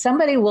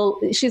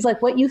 she's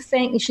like, what you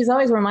think, she's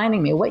always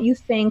reminding me, what you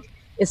think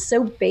is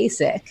so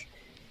basic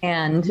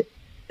and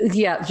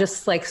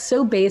just like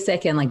so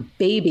basic and like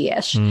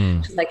babyish,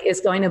 she's like,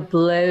 it's going to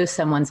blow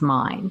someone's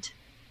mind.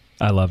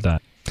 I love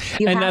that.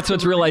 And that's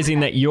what's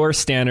realizing that your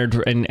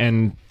standard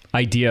and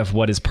idea of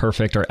what is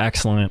perfect or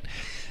excellent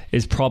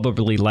is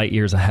probably light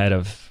years ahead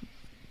of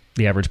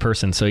the average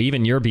person. So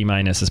even your B-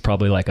 is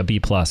probably like a B+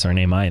 or an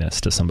A-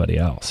 to somebody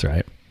else,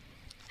 right?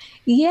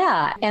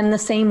 Yeah. And the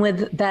same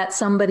with that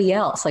somebody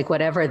else, like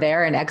whatever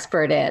they're an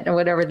expert in or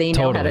whatever they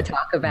know how to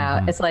talk about.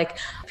 Mm-hmm. It's like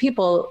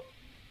people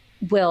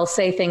will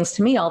say things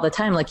to me all the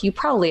time, like, you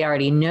probably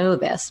already know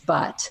this,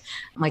 but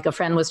like a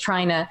friend was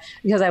trying to,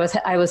 because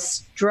I was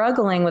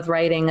struggling with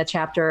writing a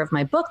chapter of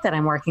my book that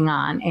I'm working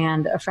on.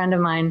 And a friend of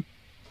mine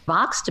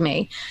voxed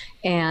me,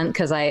 and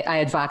because I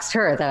had voxed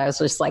her that I was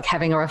just like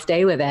having a rough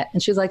day with it.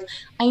 And she's like,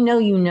 I know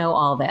you know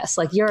all this.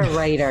 Like, you're a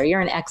writer, you're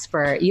an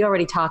expert, you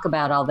already talk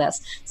about all this.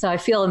 So I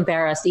feel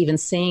embarrassed even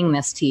saying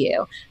this to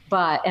you.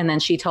 And then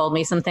she told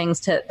me some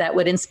things that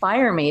would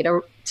inspire me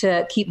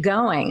to keep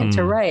going and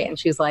to write. And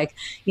she's like,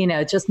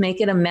 just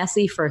make it a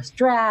messy first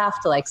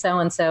draft. Like,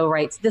 so-and-so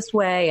writes this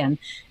way and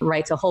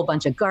writes a whole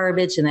bunch of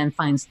garbage and then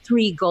finds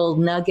 3 gold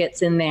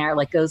nuggets in there,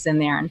 like goes in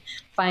there and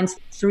finds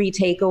 3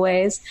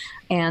 takeaways.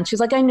 And she's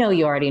like, I know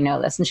you already know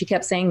this. And she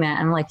kept saying that.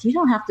 And I'm like, you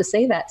don't have to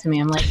say that to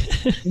me. I'm like,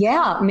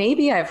 yeah,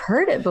 maybe I've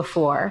heard it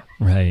before,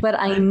 right? But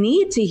I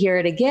need to hear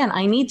it again.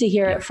 I need to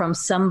hear it from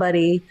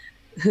somebody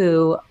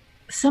who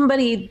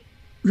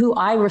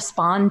I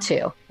respond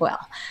to well,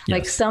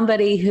 like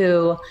somebody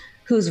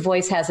whose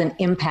voice has an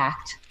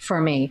impact for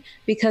me,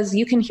 because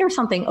you can hear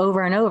something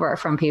over and over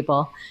from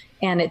people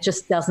and it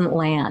just doesn't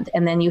land.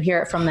 And then you hear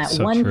it from that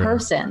one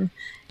person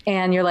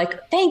and you're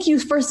like, thank you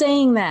for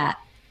saying that.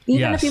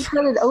 Even if you've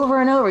heard it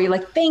over and over, you're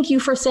like, thank you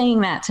for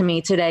saying that to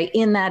me today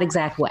in that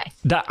exact way.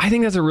 I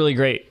think that's a really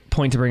great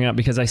point to bring up,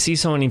 because I see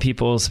so many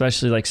people,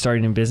 especially like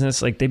starting in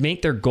business, like they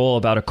make their goal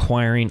about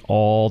acquiring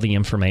all the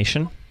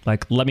information.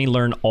 Like, let me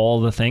learn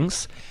all the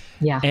things.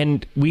 Yeah.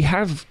 And we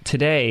have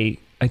today,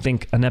 I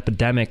think, an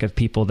epidemic of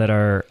people that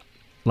are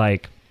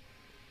like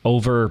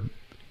over,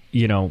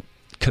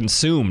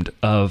 consumed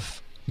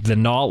of the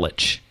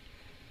knowledge,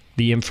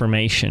 the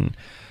information,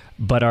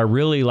 but are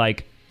really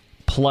like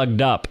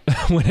plugged up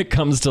when it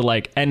comes to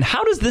like, and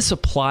how does this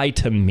apply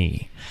to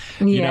me?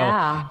 You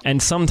know?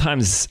 And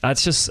sometimes I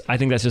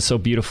think that's just so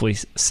beautifully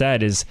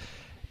said, is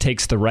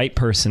takes the right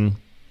person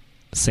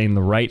saying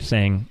the right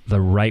thing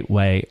the right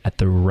way at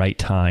the right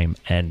time,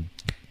 and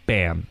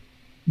bam.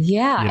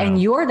 Yeah.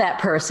 And you're that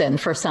person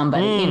for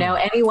somebody,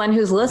 anyone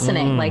who's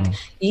listening, like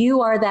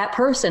you are that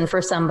person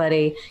for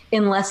somebody,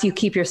 unless you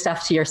keep your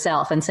stuff to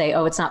yourself and say,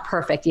 oh, it's not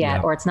perfect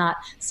yet, or it's not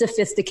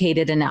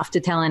sophisticated enough to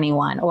tell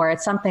anyone, or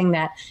it's something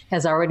that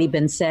has already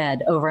been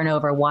said over and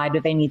over. Why do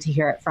they need to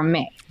hear it from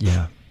me?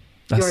 Yeah.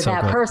 You're so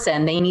that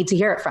person they need to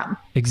hear it from.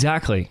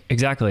 Exactly.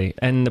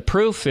 And the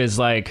proof is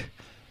like,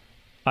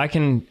 I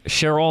can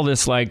share all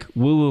this like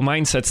woo-woo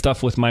mindset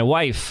stuff with my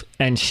wife,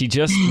 and she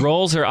just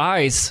rolls her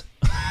eyes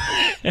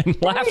and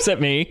laughs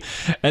at me.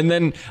 And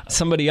then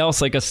somebody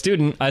else, like a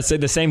student, I say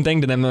the same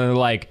thing to them, and they're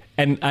like,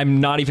 and I'm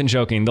not even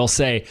joking, they'll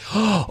say,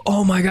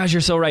 oh my gosh,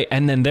 you're so right.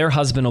 And then their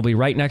husband will be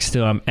right next to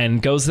them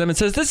and goes to them and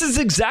says, this is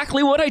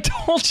exactly what I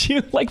told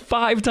you like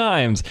 5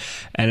 times.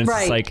 And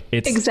it's like,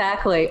 it's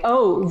exactly.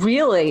 Oh,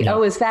 really? Yeah.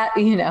 Oh, is that,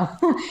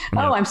 oh,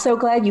 I'm so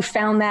glad you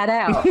found that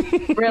out.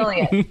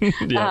 Brilliant.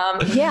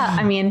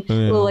 I mean,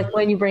 well, like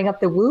when you bring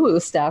up the woo-woo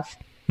stuff,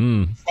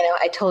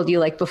 I told you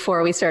like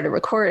before we started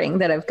recording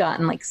that I've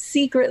gotten like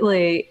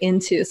secretly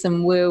into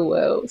some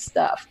woo-woo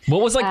stuff.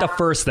 What was like the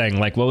first thing?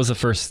 Like, what was the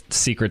first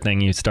secret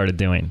thing you started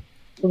doing?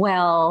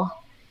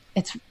 Well,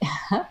 it's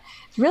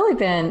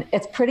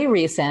it's pretty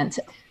recent.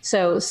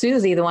 So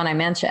Susie, the one I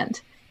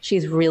mentioned,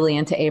 she's really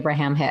into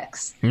Abraham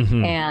Hicks.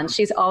 Mm-hmm. And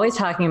she's always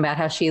talking about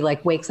how she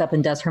like wakes up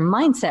and does her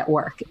mindset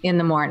work in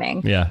the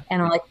morning. Yeah.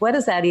 And I'm like, what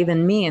does that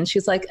even mean?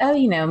 She's like, oh,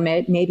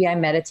 maybe I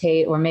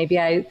meditate, or maybe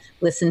I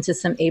listen to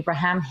some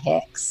Abraham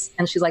Hicks.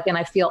 And she's like, and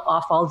I feel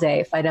off all day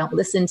if I don't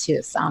listen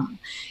to some.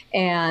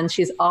 And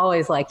she's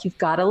always like, you've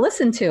got to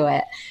listen to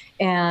it.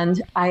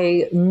 And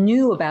I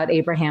knew about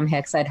Abraham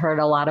Hicks. I'd heard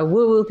a lot of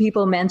woo-woo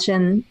people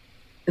mention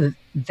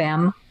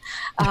them.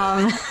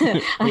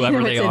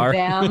 Whoever they are.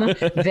 Them,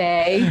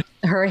 they,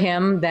 her,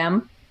 him,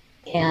 them,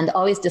 and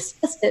always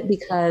dismissed it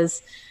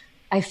because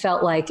I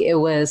felt like it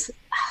was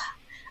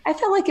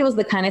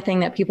the kind of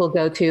thing that people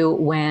go to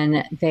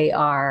when they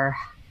are,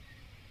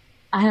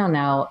 I don't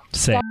know,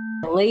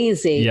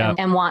 lazy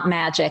and want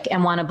magic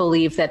and want to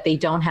believe that they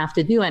don't have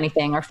to do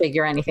anything or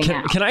figure anything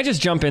out. Can I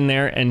just jump in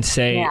there and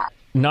say,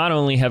 not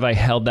only have I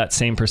held that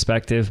same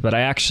perspective, but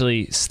I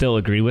actually still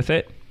agree with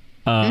it.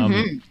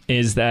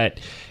 Is that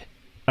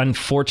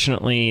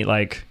unfortunately,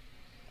 like,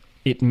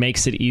 it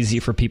makes it easy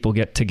for people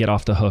to get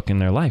off the hook in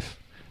their life.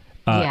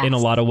 In a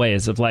lot of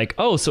ways of like,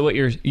 oh, so what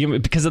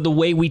because of the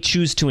way we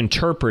choose to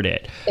interpret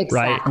it,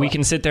 right? We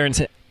can sit there and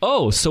say,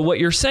 oh, so what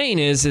you're saying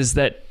is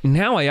that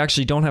now I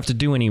actually don't have to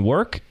do any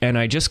work and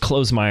I just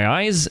close my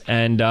eyes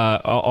and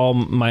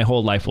my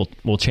whole life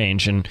will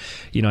change and,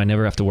 I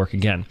never have to work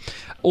again.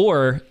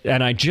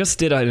 And I just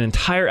did an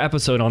entire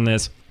episode on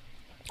this.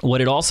 What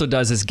it also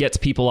does is gets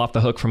people off the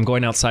hook from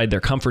going outside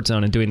their comfort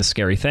zone and doing the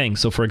scary thing.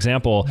 So for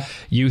example,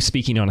 you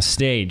speaking on a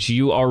stage,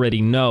 you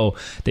already know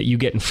that you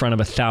get in front of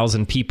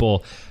 1,000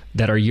 people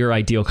that are your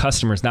ideal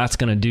customers. That's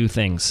going to do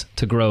things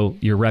to grow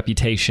your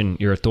reputation,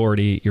 your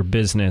authority, your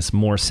business,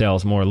 more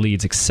sales, more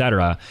leads,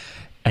 etc.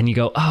 And you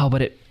go, oh,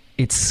 but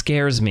it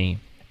scares me.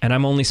 And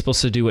I'm only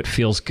supposed to do what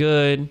feels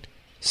good,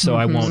 so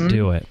I won't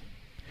do it.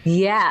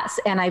 Yes.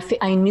 And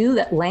I knew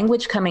that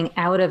language coming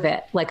out of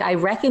it, like I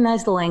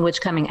recognized the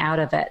language coming out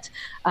of it,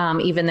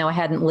 even though I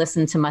hadn't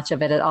listened to much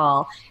of it at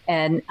all.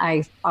 And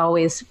I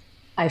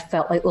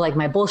felt like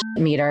my bullshit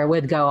meter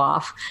would go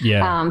off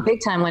big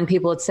time when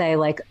people would say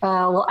like,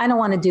 oh, well, I don't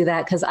want to do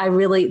that because I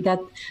really,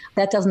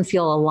 that doesn't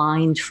feel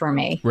aligned for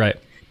me. Right.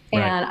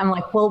 And I'm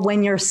like, well,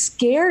 when you're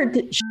scared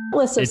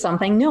shitless of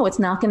something, no, it's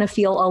not going to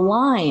feel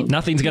aligned.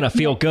 Nothing's going to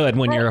feel good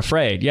when you're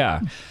afraid.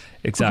 Yeah.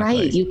 Exactly.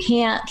 Right. You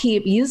can't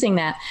keep using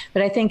that.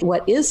 But I think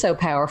what is so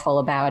powerful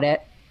about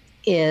it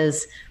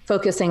is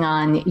focusing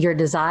on your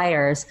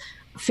desires,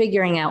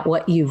 figuring out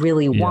what you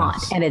really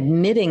want and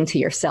admitting to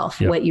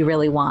yourself what you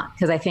really want.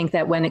 Because I think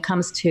that when it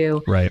comes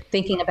to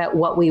thinking about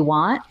what we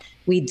want,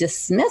 we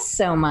dismiss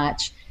so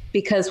much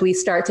because we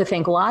start to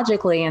think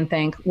logically and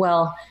think,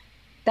 well,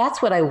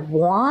 that's what I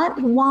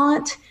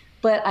want,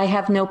 but I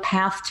have no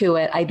path to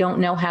it. I don't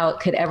know how it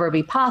could ever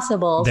be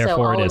possible.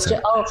 Therefore,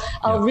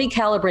 I'll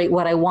recalibrate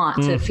what I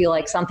want to feel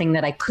like something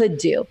that I could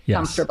do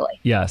comfortably.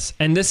 Yes.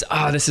 And this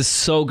is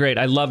so great.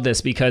 I love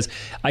this because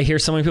I hear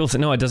so many people say,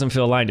 no, it doesn't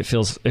feel aligned. It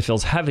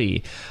feels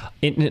heavy.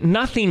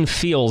 Nothing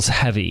feels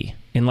heavy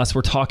unless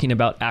we're talking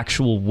about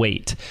actual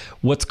weight.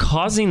 What's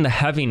causing the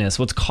heaviness,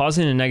 what's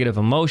causing a negative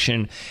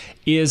emotion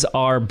is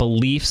our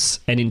beliefs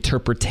and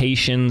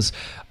interpretations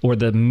or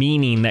the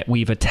meaning that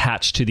we've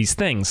attached to these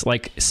things,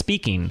 like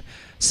speaking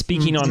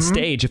on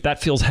stage. If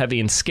that feels heavy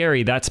and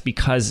scary, that's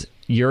because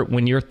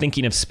when you're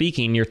thinking of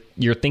speaking,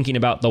 you're thinking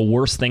about the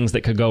worst things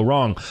that could go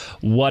wrong.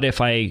 What if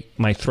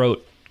my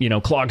throat,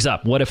 clogs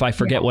up? What if I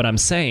forget what I'm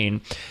saying?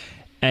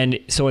 And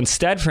so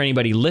instead, for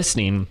anybody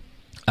listening,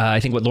 I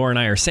think what Laura and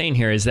I are saying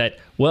here is that,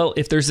 well,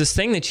 if there's this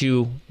thing that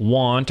you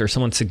want or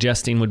someone's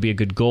suggesting would be a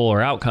good goal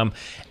or outcome,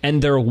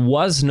 and there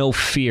was no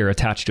fear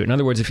attached to it. In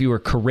other words, if you were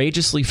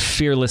courageously,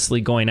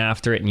 fearlessly going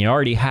after it and you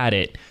already had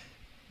it,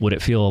 would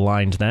it feel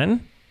aligned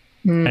then?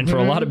 And for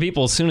a lot of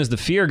people, as soon as the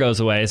fear goes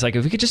away, it's like,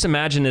 if we could just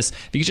imagine this,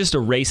 if you could just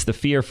erase the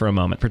fear for a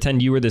moment,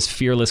 pretend you were this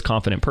fearless,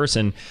 confident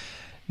person,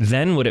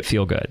 then would it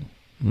feel good?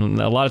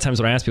 A lot of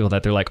times when I ask people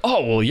that, they're like,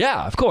 oh, well,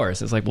 yeah, of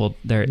course. It's like, well,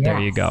 there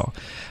you go.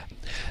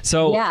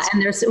 So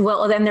and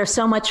there's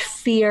so much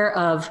fear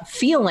of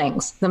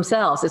feelings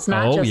themselves. It's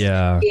not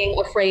just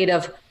being afraid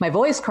of my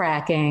voice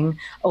cracking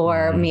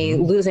or me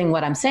losing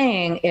what I'm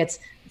saying. It's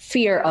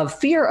fear of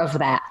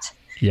that.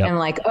 Yep. And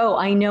like, oh,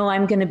 I know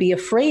I'm going to be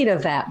afraid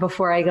of that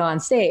before I go on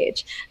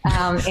stage.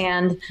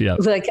 And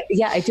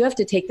I do have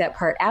to take that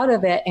part out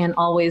of it and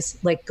always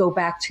like go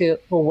back to,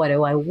 well, what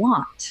do I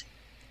want?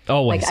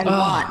 Always. Like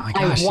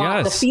I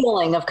want the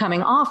feeling of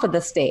coming off of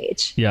the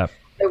stage. Yeah.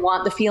 I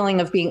want the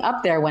feeling of being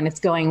up there when it's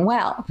going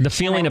well. The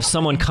feeling of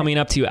someone coming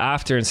up to you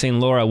after and saying,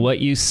 Laura, what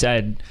you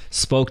said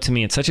spoke to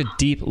me at such a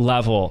deep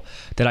level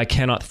that I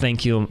cannot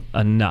thank you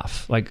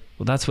enough. Like,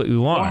 well, that's what we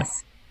want.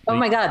 Yes. Oh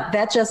my God.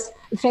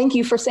 Thank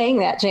you for saying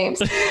that, James.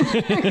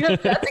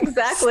 That's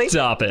exactly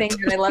the thing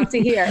that I love to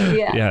hear.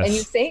 Yeah. Yes. And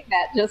you saying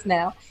that just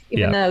now,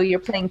 even though you're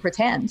playing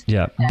pretend.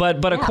 Yeah.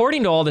 But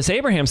according to all this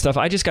Abraham stuff,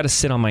 I just got to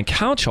sit on my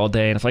couch all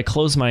day. And if I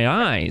close my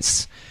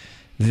eyes,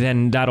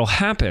 then that'll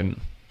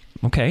happen.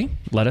 Okay,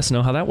 let us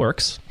know how that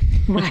works.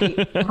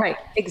 Right,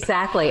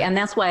 exactly. And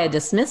that's why I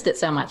dismissed it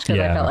so much, because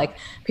I felt like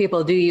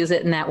people do use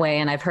it in that way.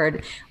 And I've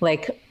heard,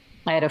 like,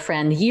 I had a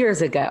friend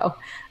years ago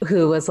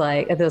who was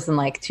like, it was in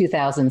like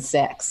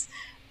 2006.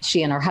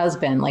 She and her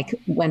husband like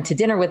went to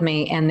dinner with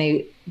me, and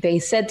they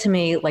said to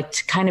me,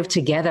 like, kind of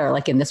together,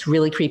 like in this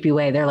really creepy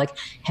way, they're like,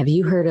 have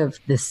you heard of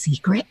The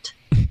Secret?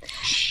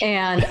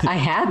 And I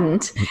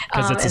hadn't.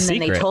 And then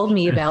they told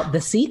me about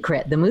The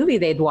Secret, the movie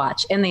they'd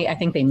watched. And I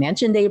think they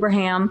mentioned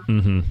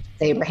Abraham.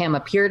 Abraham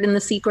appeared in The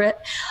Secret.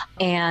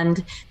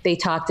 And they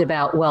talked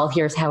about, well,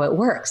 here's how it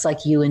works.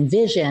 Like, you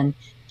envision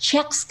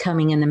checks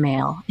coming in the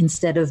mail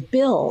instead of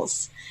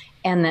bills.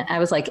 And then I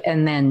was like,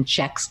 and then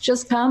checks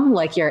just come,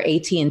 like your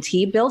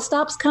AT&T bill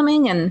stops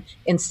coming, and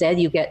instead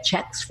you get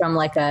checks from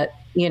like a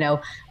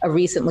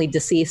recently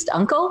deceased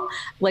uncle.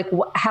 Like,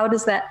 how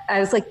does that? I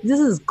was like,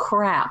 this is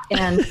crap.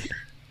 And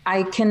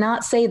I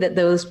cannot say that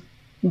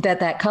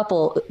that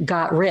couple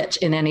got rich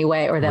in any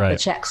way, or that the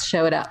checks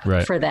showed up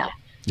for them.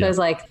 So I was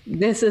like,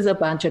 this is a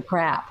bunch of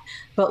crap.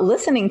 But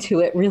listening to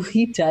it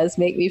really does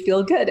make me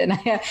feel good. And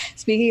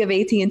speaking of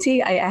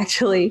AT&T,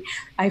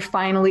 I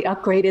finally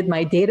upgraded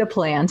my data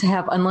plan to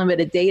have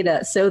unlimited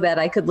data so that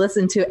I could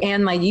listen to,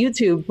 and my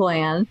YouTube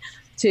plan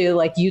to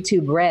like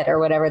YouTube Red or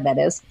whatever that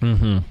is,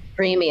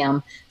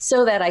 premium,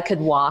 so that I could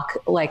walk.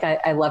 Like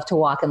I love to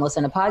walk and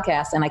listen to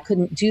podcasts, and I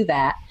couldn't do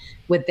that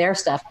with their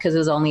stuff because it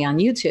was only on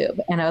YouTube.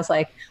 And I was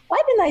like, why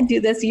didn't I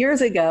do this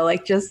years ago?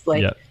 Like, just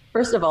like,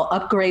 first of all,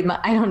 upgrade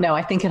I don't know.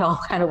 I think it all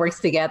kind of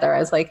works together. I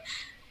was like,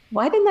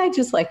 why didn't I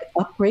just like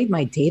upgrade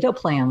my data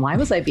plan? Why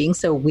was I being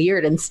so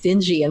weird and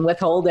stingy and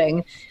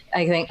withholding?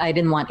 I think I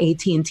didn't want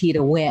AT&T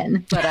to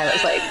win, but I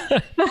was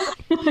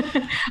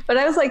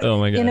like, oh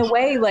my gosh. In a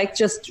way, like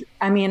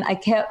I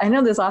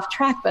know this is off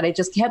track, but I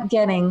just kept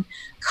getting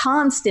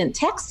constant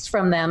texts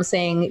from them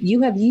saying,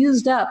 you have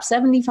used up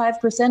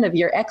 75% of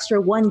your extra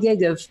 1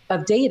 gig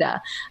of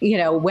data.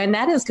 When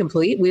that is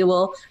complete, we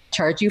will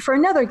charge you for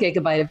another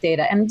gigabyte of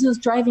data. And it was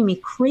driving me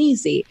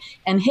crazy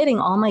and hitting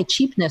all my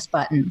cheapness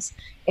buttons.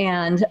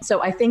 And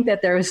so I think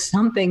that there is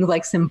something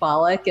like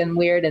symbolic and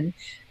weird and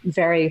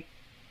very,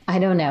 I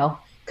don't know,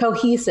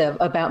 cohesive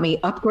about me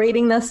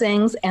upgrading those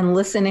things and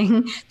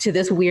listening to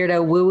this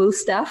weirdo woo-woo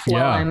stuff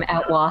while I'm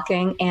out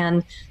walking,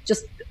 and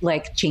just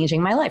like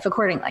changing my life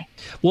accordingly.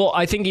 Well,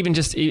 I think even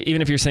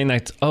if you're saying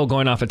that,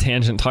 going off a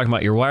tangent, talking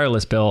about your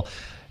wireless bill,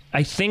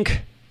 I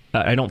think,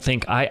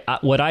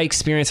 what I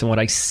experience and what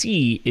I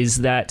see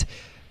is that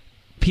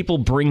people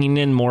bringing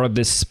in more of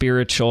this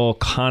spiritual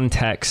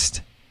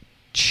context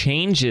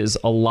changes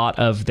a lot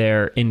of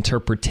their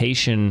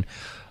interpretation,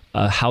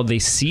 how they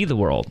see the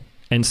world.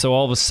 And so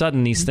all of a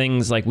sudden, these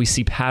things, like we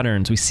see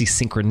patterns, we see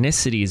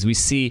synchronicities, we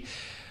see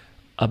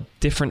a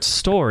different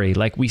story.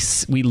 Like we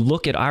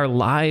look at our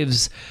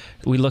lives,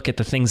 we look at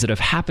the things that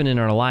have happened in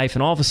our life,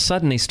 and all of a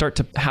sudden they start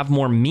to have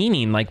more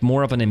meaning, like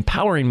more of an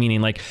empowering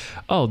meaning, like,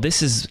 oh,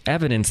 this is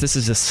evidence, this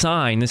is a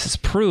sign, this is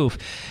proof.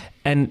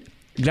 And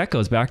that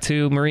goes back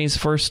to Marie's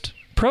first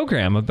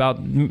program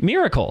about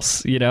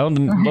miracles,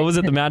 what was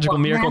it? The magical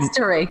miracle.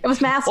 Mastery. It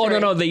was mastery. Oh,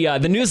 no,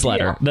 the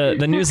newsletter, the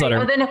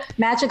newsletter.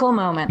 Magical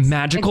moments.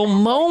 Magical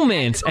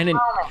moments. And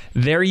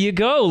there you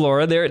go,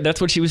 Laura. That's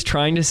what she was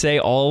trying to say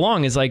all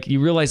along, is like, you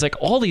realize like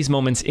all these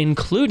moments,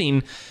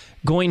 including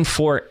going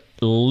for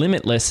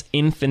limitless,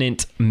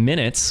 infinite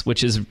minutes,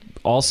 which is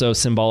also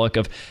symbolic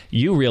of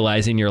you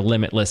realizing your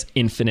limitless,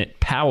 infinite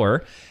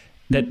power,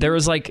 that there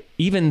was like,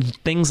 even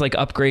things like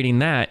upgrading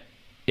that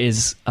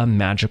is a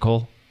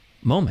magical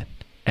moment.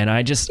 And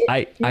I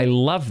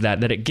love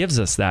that it gives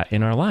us that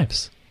in our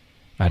lives.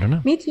 I don't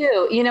know. Me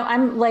too.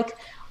 I'm like,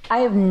 I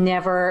have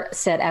never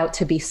set out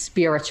to be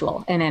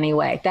spiritual in any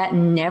way. That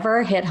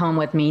never hit home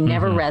with me,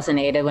 never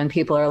resonated when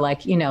people are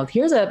like,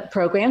 here's a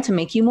program to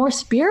make you more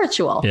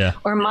spiritual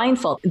or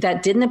mindful.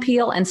 That didn't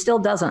appeal and still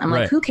doesn't. I'm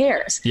like, who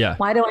cares? Yeah.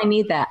 Why do I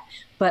need that?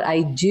 But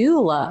I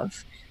do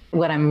love,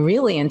 what I'm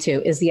really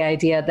into is the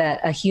idea that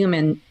a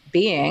human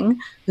being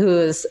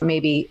who's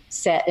maybe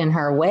set in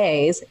her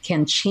ways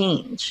can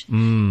change.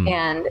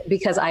 And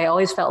because I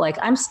always felt like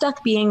I'm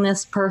stuck being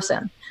this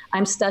person.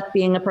 I'm stuck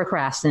being a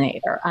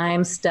procrastinator.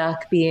 I'm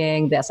stuck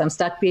being this. I'm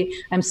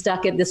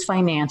stuck at this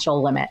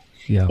financial limit.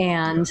 Yeah.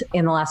 And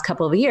in the last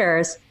couple of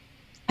years,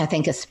 I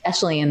think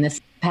especially in this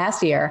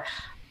past year,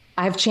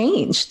 I've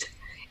changed.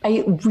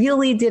 I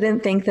really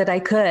didn't think that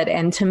I could.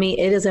 And to me,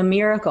 it is a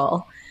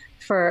miracle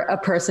for a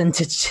person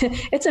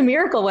it's a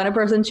miracle when a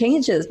person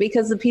changes,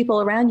 because the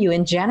people around you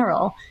in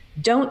general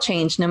don't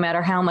change no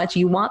matter how much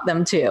you want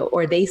them to,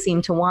 or they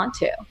seem to want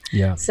to.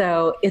 Yeah.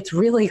 So it's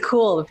really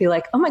cool to be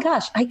like, oh my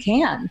gosh, I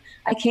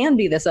can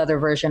be this other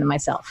version of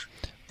myself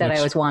that I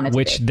always wanted to be.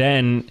 Which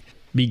then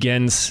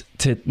begins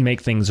to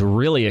make things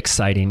really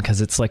exciting,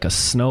 because it's like a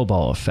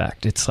snowball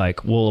effect. It's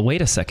like, well,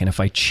 wait a second, if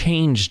I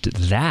changed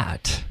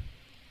that,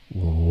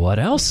 what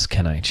else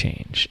can I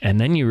change? And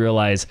then you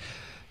realize,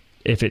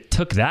 if it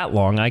took that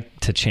long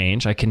to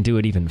change, I can do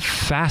it even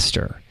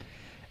faster.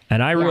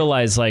 And I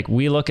realize, like,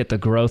 we look at the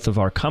growth of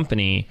our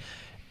company,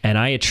 and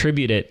I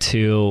attribute it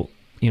to,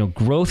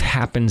 growth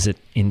happens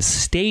in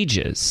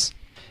stages.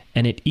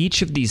 And at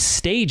each of these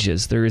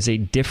stages, there is a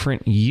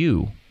different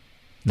you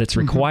that's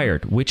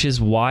required, which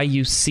is why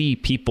you see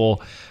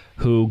people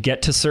who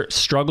get to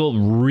struggle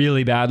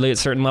really badly at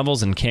certain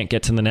levels and can't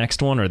get to the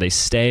next one, or they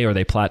stay, or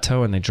they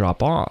plateau and they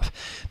drop off,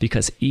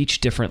 because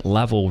each different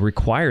level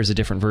requires a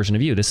different version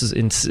of you. This is,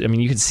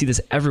 you can see this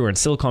everywhere. In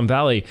Silicon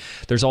Valley,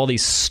 there's all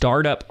these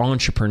startup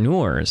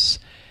entrepreneurs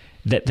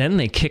that then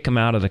they kick them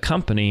out of the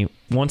company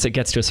once it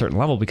gets to a certain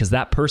level, because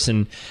that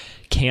person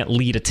can't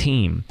lead a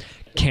team,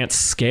 can't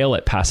scale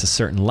it past a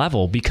certain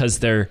level because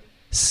they're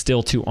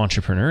still too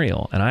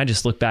entrepreneurial. And I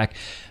just look back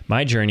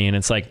my journey, and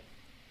it's like,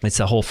 it's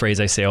the whole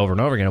phrase I say over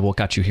and over again, what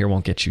got you here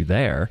won't get you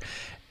there.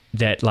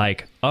 That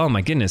like, oh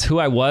my goodness, who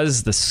I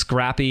was, the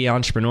scrappy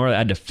entrepreneur that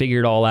had to figure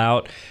it all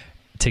out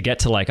to get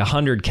to like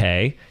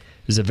 100K,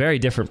 is a very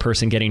different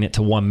person getting it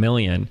to 1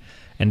 million.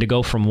 And to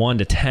go from 1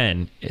 to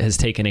 10 has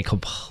taken a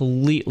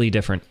completely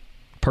different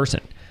person.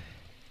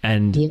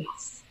 And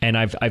and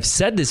I've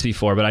said this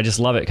before, but I just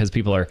love it because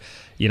people are,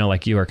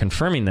 like you are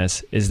confirming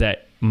this, is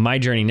that my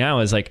journey now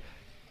is like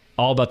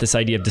all about this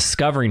idea of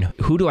discovering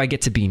who do I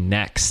get to be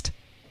next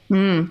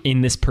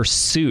in this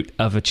pursuit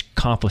of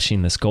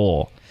accomplishing this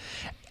goal.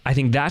 I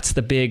think that's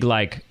the big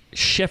like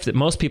shift that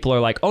most people are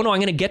like, oh no, I'm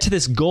going to get to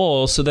this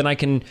goal so then I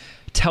can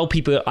tell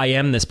people I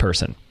am this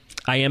person.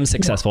 I am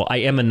successful. I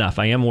am enough.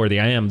 I am worthy.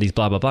 I am these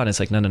blah, blah, blah. And it's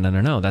like,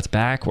 no. That's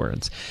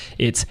backwards.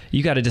 It's,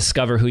 you got to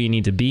discover who you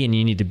need to be, and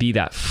you need to be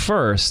that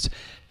first.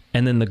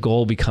 And then the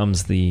goal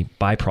becomes the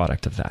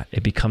byproduct of that.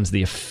 It becomes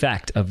the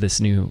effect of this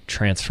new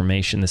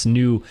transformation, this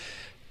new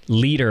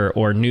leader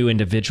or new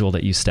individual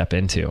that you step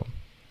into.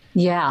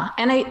 Yeah.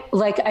 And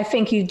I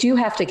think you do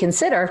have to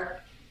consider,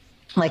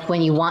 like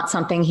when you want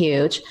something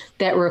huge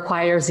that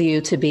requires you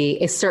to be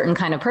a certain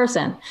kind of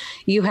person,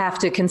 you have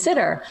to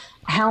consider,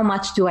 how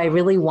much do I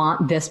really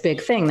want this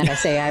big thing that I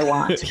say I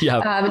want?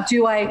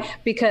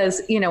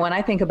 Because, when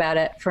I think about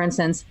it, for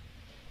instance,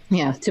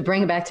 to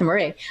bring it back to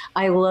Marie,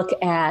 I look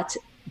at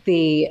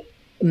the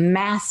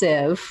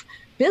massive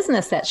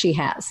business that she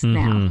has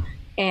now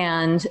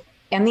and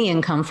the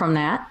income from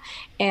that.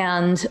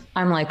 And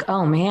I'm like,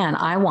 oh man,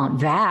 I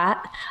want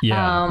that.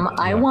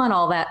 I want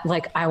all that.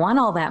 Like, I want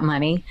all that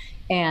money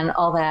and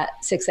all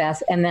that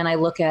success. And then I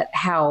look at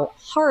how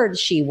hard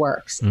she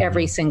works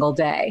every single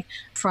day,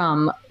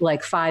 from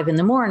like 5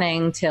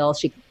 a.m. till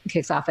she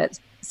kicks off at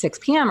 6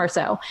 p.m. or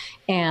so,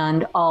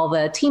 and all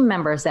the team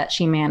members that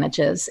she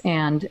manages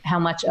and how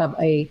much of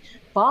a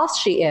boss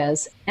she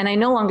is. And I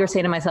no longer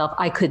say to myself,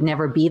 I could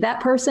never be that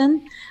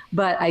person,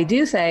 but I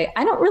do say,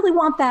 I don't really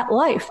want that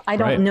life. I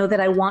don't know that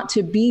I want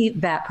to be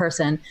that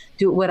person.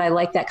 Would I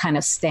like that kind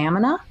of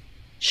stamina?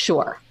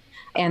 Sure.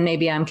 And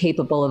maybe I'm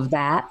capable of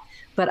that.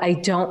 But I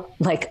don't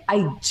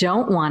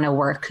want to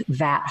work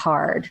that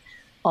hard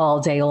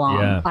all day long.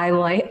 Yeah. I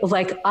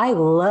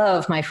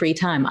love my free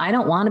time. I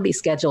don't want to be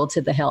scheduled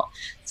to the hilt.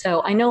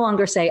 So I no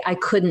longer say I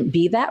couldn't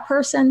be that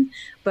person,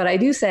 but I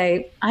do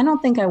say, I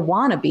don't think I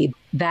want to be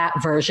that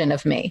version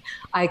of me.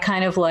 I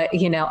kind of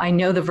I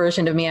know the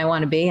version of me I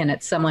want to be, and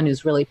it's someone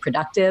who's really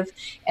productive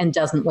and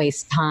doesn't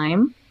waste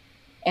time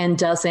and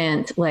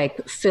doesn't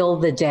fill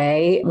the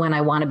day when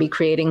I want to be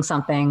creating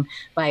something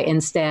by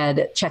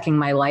instead checking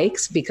my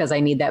likes because I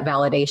need that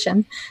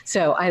validation.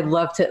 So I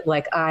love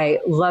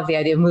the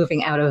idea of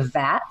moving out of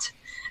that,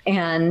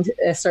 and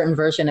a certain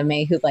version of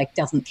me who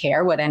doesn't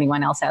care what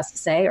anyone else has to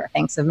say or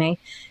thinks of me,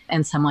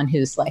 and someone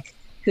who's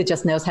who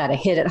just knows how to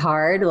hit it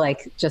hard,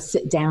 just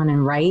sit down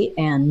and write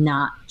and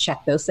not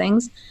check those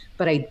things.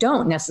 But I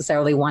don't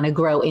necessarily want to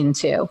grow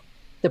into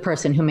the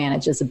person who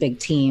manages a big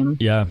team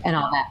and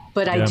all that.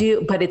 But I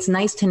do, but it's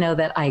nice to know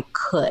that I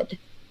could.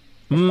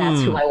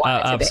 That's who I want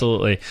it to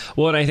absolutely. Be.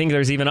 Well, and I think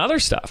there's even other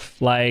stuff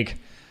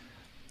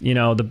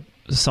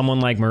someone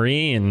like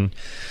Marie, and,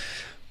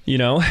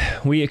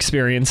 we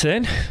experience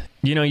it,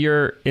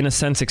 you're in a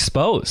sense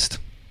exposed,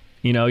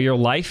 your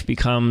life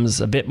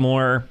becomes a bit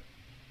more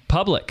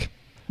public,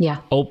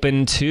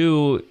 open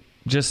to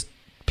just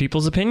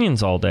people's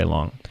opinions all day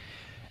long.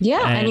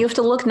 Yeah, and you have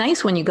to look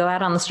nice when you go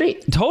out on the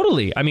street.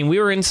 Totally. I mean, we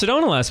were in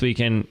Sedona last week,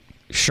 and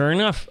sure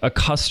enough, a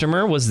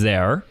customer was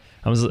there.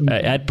 I was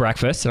at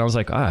breakfast, and I was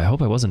like, I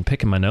hope I wasn't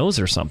picking my nose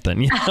or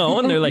something,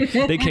 And they're like,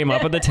 they came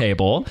up at the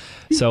table.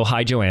 So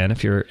hi, Joanne,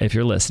 if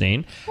you're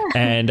listening,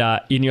 and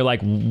you're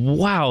like,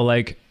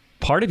 wow,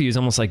 part of you is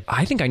almost like,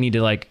 I think I need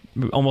to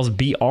almost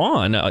be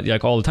on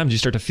all the time. You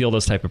start to feel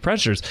those type of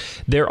pressures.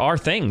 There are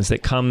things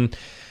that come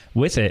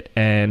with it,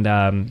 and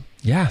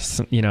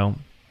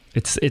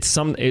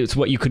It's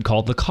what you could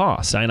call the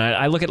cost. And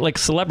I look at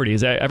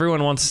celebrities.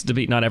 Everyone wants to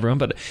be, not everyone,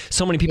 but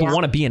so many people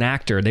want to be an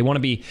actor. They want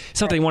to be,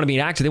 it's not that they want to be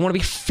an actor. They want to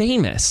be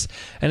famous.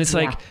 And it's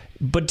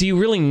but do you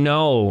really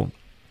know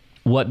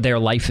what their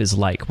life is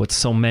like? What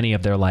so many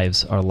of their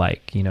lives are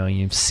like?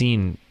 You've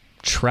seen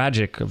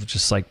tragic of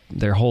just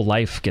their whole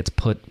life gets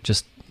put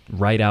just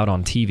right out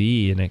on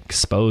TV and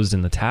exposed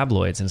in the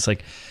tabloids. And it's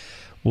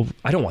well,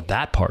 I don't want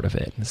that part of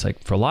it. It's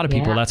for a lot of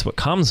people, that's what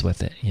comes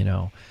with it,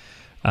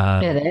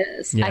 it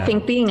is. Yeah. I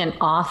think being an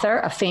author,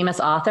 a famous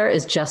author,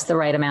 is just the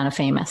right amount of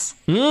famous.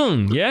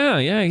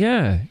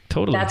 Yeah.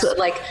 Totally. That's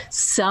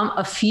what,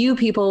 a few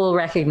people will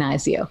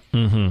recognize you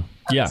on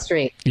the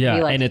street.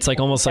 Yeah. And it's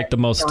almost the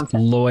most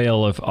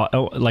loyal of,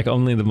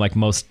 only the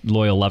most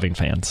loyal, loving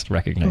fans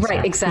recognize Right,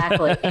 you.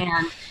 Exactly.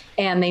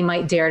 And they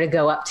might dare to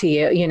go up to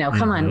you,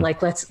 come on,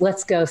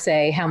 let's go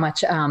say how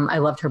much I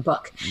loved her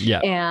book.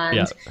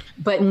 Yeah.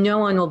 But no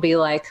one will be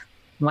like,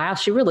 wow,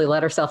 she really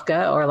let herself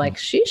go, or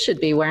she should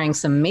be wearing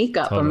some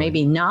makeup, or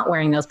maybe not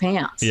wearing those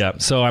pants. Yeah.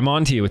 So I'm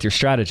on to you with your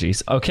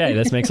strategies. Okay.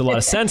 This makes a lot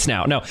of sense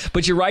now. No,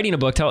 but you're writing a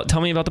book.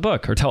 Tell me about the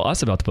book, or tell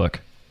us about the book.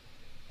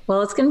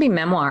 Well, it's going to be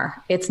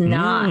memoir. It's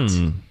not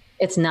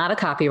a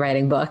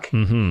copywriting book.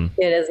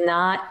 It is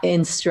not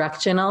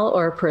instructional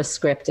or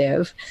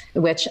prescriptive,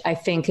 which I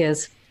think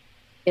it's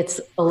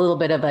a little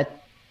bit of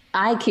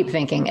I keep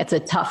thinking it's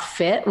a tough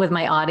fit with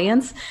my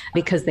audience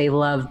because they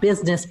love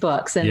business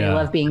books and they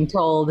love being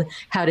told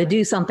how to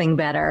do something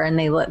better.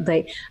 And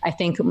I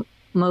think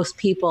most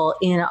people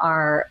in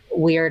our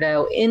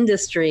weirdo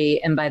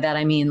industry, and by that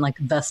I mean like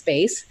the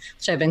space,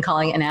 which I've been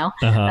calling it now,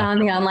 the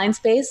online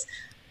space,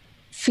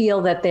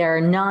 feel that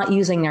they're not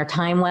using their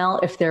time well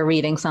if they're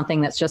reading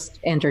something that's just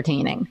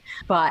entertaining.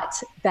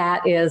 But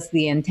that is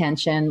the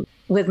intention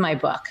with my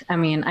book. I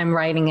mean, I'm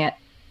writing it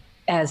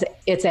as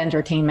it's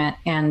entertainment,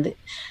 and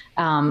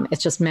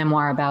it's just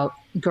memoir about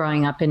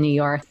growing up in New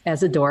York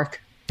as a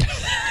dork.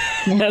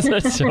 As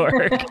a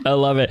dork. I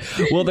love it.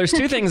 Well, there's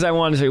two things I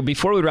wanted to,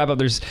 before we wrap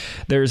up,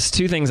 there's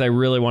two things I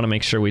really want to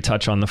make sure we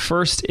touch on. The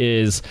first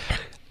is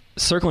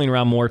circling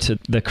around more to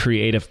the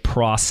creative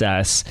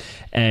process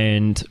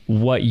and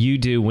what you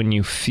do when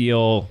you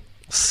feel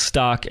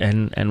stuck,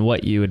 and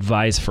what you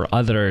advise for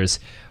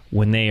others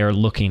when they are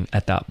looking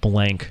at that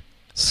blank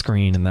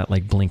screen and that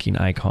like blinking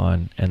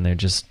icon and they're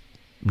just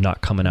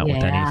not coming out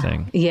with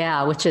anything.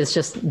 Yeah, which is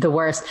just the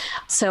worst.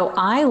 So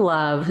I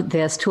love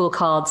this tool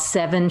called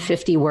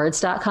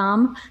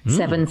 750words.com,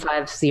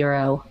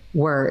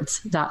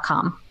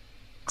 750words.com.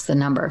 It's the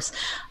numbers.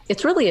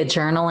 It's really a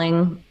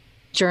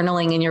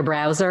journaling in your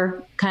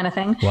browser kind of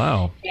thing.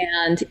 Wow.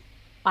 And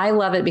I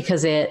love it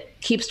because it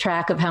keeps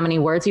track of how many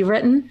words you've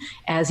written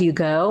as you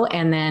go.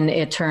 And then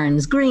it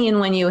turns green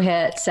when you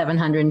hit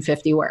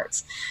 750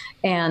 words.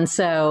 And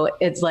so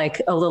it's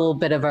like a little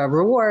bit of a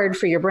reward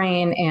for your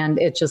brain. And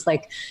it just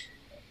like,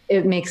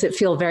 it makes it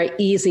feel very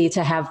easy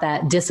to have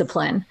that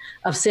discipline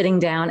of sitting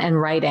down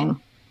and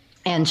writing,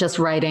 and just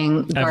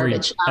writing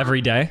garbage. Every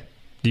day?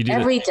 Do you do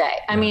every day?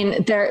 I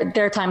mean, there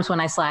are times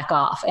when I slack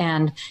off,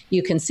 and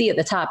you can see at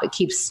the top, it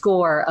keeps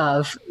score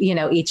of,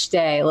 each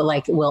day,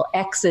 like we'll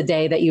X a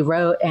day that you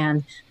wrote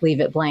and leave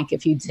it blank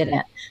if you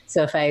didn't.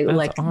 So if I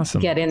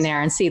awesome. Get in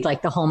there and see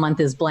like the whole month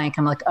is blank,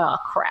 I'm like, oh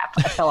crap,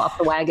 I fell off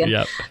the wagon.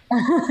 Yep.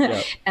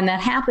 And that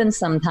happens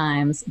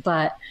sometimes,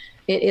 but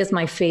it is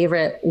my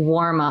favorite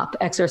warm-up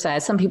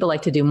exercise. Some people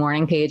like to do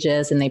morning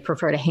pages and they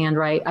prefer to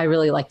handwrite. I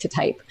really like to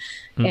type.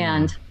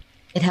 And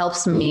it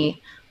helps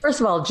me. First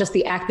of all, just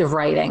the act of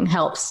writing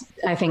helps,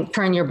 I think,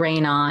 turn your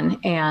brain on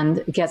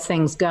and gets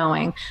things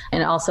going.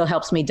 And it also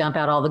helps me dump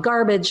out all the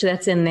garbage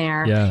that's in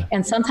there. Yeah.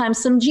 And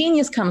sometimes some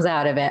genius comes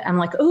out of it. I'm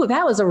like, oh,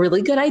 that was a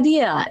really good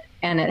idea.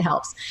 And it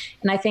helps.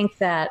 And I think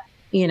that,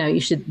 you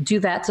should do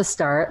that to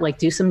start, like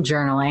do some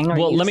journaling.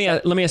 Well, let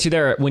me ask you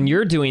there. When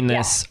you're doing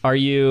this, Are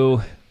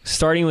you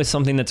starting with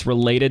something that's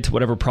related to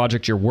whatever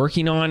project you're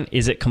working on?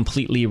 Is it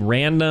completely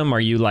random? Are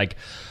you like,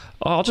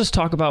 I'll just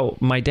talk about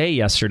my day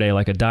yesterday,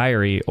 like a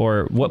diary?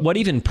 Or what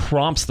even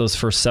prompts those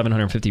first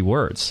 750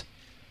 words?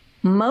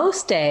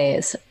 Most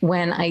days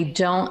when I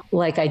don't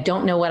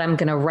know what I'm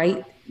going to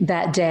write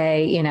that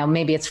day,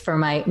 maybe it's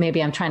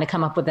maybe I'm trying to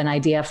come up with an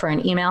idea for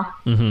an email.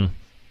 Mm-hmm.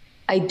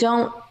 I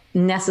don't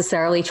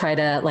necessarily try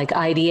to like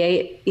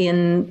ideate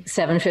in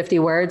 750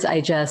 words. I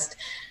just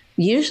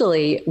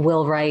usually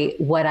will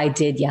write what I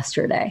did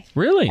yesterday.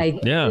 Really? I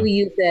do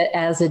use it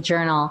as a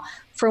journal.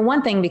 For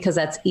one thing, because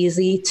that's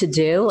easy to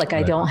do. Like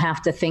I don't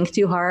have to think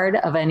too hard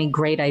of any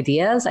great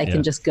ideas. I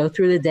can just go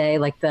through the day,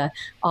 like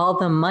all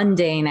the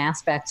mundane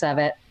aspects of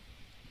it.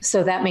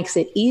 So that makes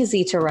it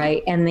easy to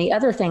write. And the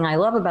other thing I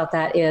love about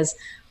that is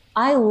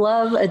I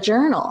love a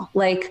journal.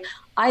 Like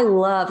I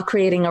love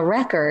creating a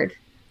record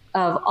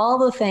of all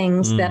the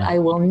things that I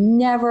will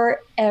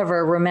never,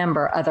 ever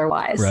remember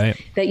otherwise. Right.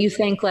 That you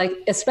think like,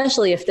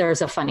 especially if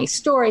there's a funny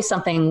story,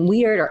 something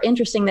weird or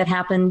interesting that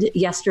happened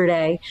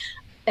yesterday,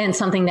 and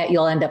something that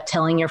you'll end up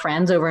telling your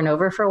friends over and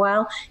over for a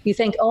while, you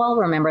think, oh, I'll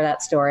remember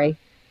that story.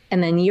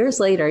 And then years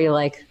later, you're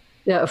like,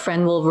 a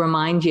friend will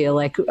remind you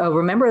like, oh,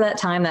 remember that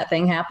time that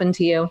thing happened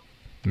to you?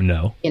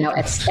 No.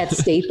 At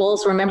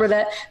Staples, remember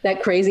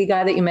that crazy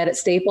guy that you met at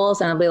Staples?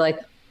 And I'll be like,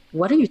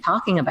 what are you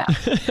talking about?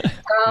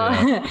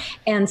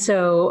 And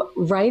so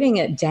writing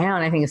it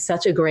down, I think, is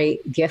such a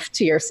great gift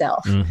to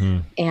yourself. Mm-hmm.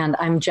 And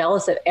I'm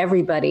jealous of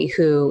everybody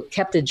who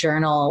kept a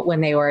journal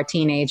when they were a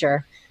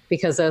teenager,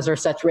 because those are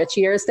such rich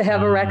years to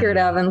have a record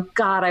of. And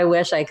God, I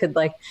wish I could,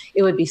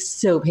 it would be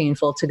so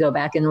painful to go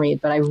back and read,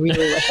 but I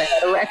really wish I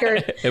had a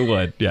record. It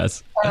would,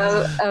 yes.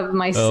 Of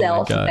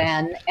myself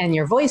then, and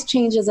your voice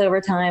changes over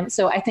time.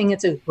 So I think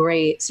it's a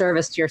great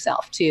service to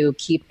yourself to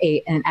keep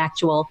an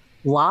actual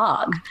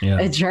log,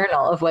 a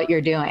journal of what you're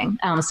doing.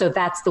 So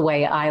that's the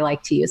way I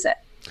like to use it.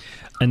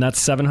 And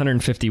that's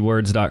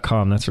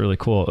 750words.com. That's really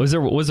cool.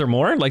 Was there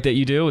more like that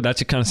you do? That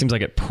just kind of seems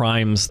like it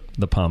primes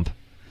the pump.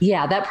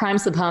 Yeah, that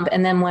primes the pump.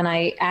 And then when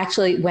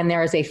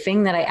there is a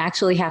thing that I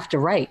actually have to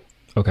write,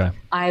 okay,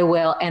 I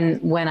will. And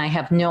when I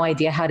have no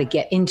idea how to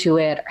get into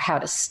it or how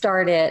to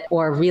start it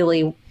or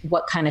really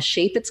what kind of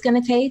shape it's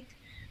going to take,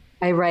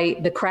 I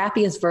write the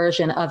crappiest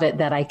version of it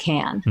that I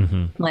can.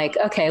 Mm-hmm. Like,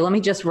 okay, let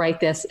me just write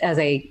this as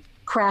a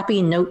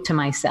crappy note to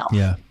myself.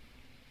 Yeah.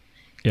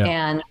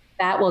 And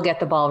that will get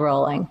the ball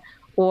rolling.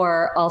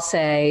 Or I'll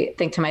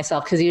think to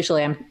myself, because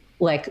usually I'm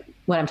like,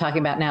 what I'm talking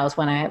about now is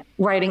when I'm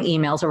writing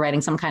emails or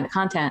writing some kind of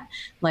content,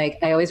 like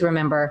I always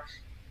remember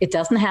it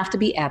doesn't have to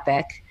be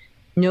epic.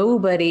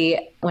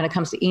 Nobody, when it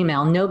comes to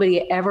email,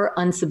 nobody ever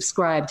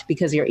unsubscribed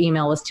because your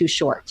email was too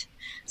short.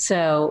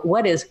 So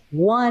what is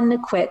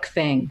one quick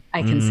thing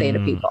I can say to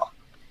people?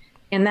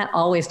 And that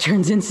always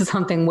turns into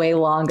something way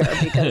longer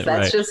because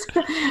that's just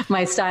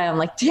my style. I'm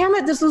like, damn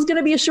it, this was going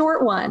to be a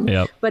short one.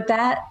 Yep. But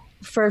that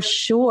for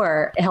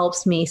sure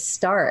helps me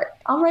start.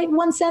 I'll write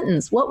one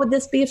sentence. What would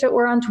this be if it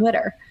were on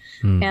Twitter?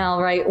 And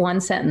I'll write one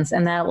sentence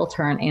and that will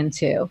turn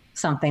into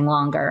something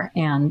longer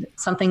and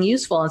something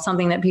useful and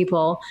something that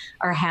people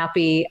are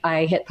happy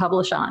I hit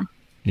publish on.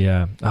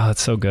 Yeah. Oh,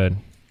 that's so good.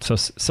 So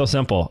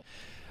simple.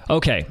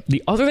 Okay.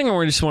 The other thing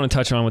I just want to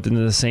touch on within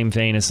the same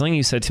vein is something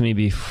you said to me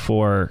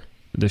before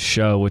the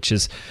show, which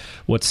is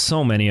what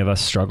so many of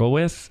us struggle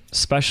with,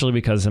 especially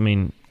because, I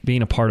mean,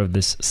 being a part of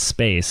this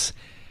space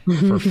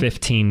for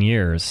 15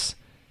 years.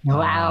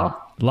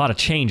 Wow. A lot of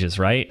changes,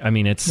 right? I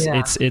mean, it's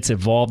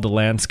evolved the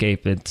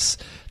landscape. It's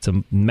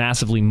a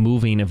massively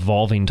moving,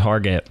 evolving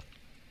target.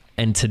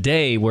 And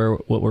today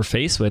what we're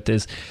faced with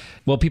is,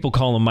 well, people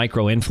call them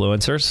micro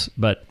influencers,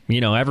 but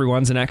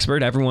everyone's an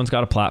expert. Everyone's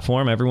got a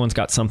platform. Everyone's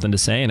got something to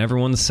say and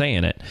everyone's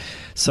saying it.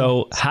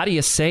 So how do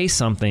you say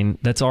something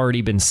that's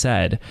already been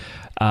said?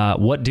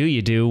 What do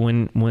you do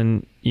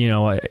when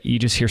you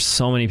just hear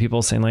so many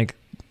people saying like,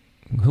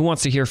 who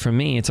wants to hear from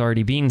me? It's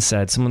already being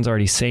said. Someone's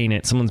already saying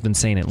it. Someone's been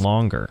saying it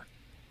longer.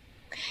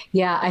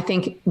 Yeah, I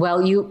think,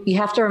 well, you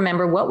have to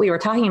remember what we were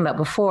talking about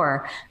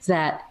before, is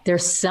that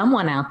there's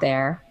someone out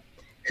there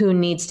who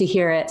needs to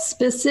hear it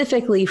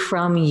specifically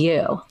from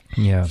you.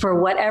 Yeah. For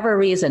whatever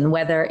reason,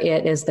 whether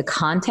it is the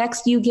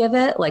context you give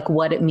it, like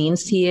what it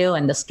means to you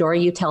and the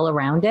story you tell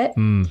around it,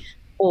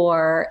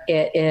 or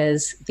it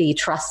is the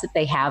trust that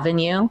they have in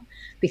you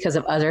because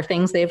of other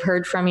things they've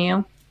heard from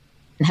you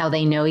and how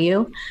they know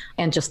you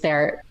and just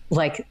their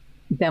like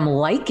them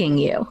liking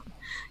you.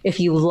 If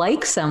you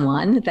like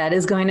someone, that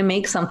is going to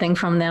make something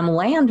from them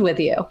land with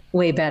you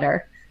way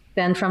better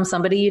than from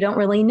somebody you don't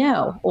really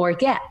know or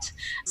get.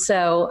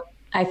 So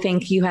I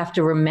think you have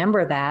to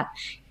remember that.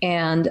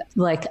 And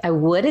like, I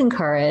would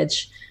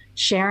encourage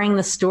sharing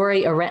the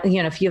story around,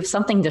 if you have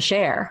something to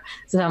share,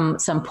 some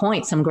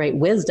points, some great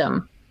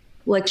wisdom,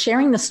 like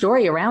sharing the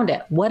story around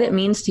it, what it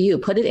means to you,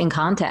 put it in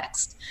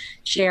context,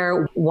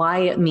 share why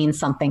it means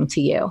something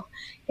to you.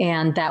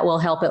 And that will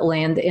help it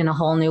land in a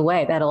whole new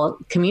way. That'll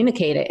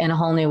communicate it in a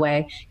whole new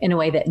way, in a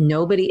way that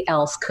nobody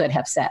else could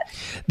have said.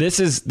 This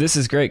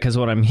is great, because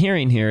what I'm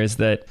hearing here is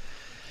that,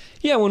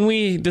 when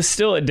we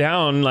distill it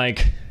down,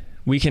 like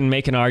we can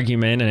make an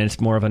argument and it's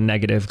more of a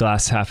negative,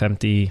 glass half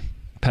empty,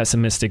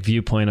 pessimistic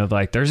viewpoint of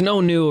like, there's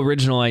no new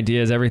original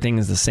ideas. Everything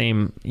is the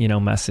same,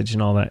 message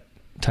and all that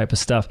type of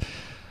stuff.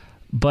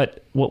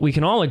 But what we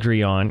can all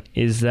agree on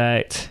is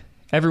that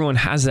everyone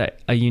has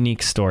a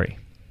unique story.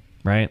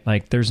 Right?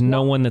 Like there's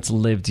no one that's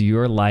lived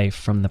your life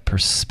from the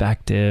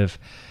perspective,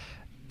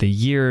 the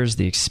years,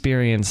 the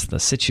experience, the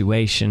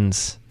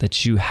situations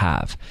that you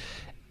have.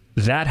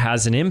 That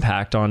has an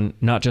impact on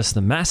not just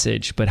the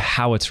message, but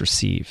how it's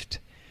received.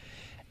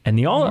 And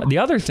the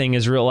other thing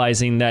is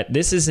realizing that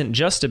this isn't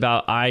just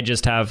about, I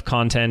just have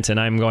content and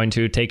I'm going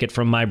to take it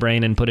from my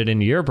brain and put it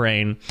into your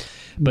brain,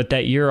 but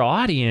that your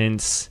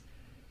audience,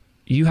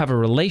 you have a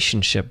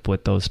relationship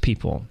with those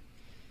people.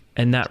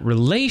 And that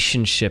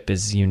relationship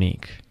is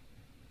unique.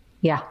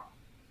 Yeah.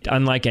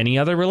 Unlike any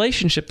other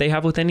relationship they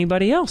have with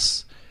anybody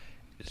else.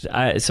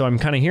 So I'm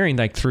kind of hearing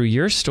like through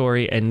your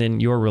story and then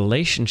your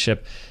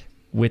relationship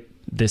with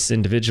this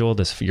individual,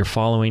 you're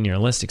following, your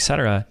list,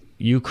 etc.,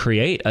 you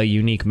create a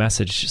unique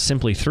message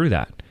simply through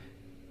that.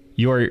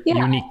 Your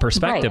unique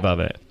perspective of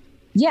it.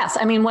 Yes.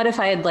 I mean, what if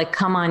I had like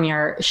come on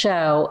your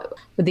show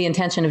with the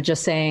intention of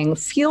just saying,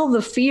 feel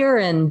the fear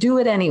and do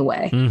it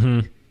anyway.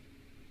 Mm-hmm.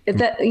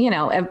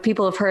 That,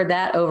 people have heard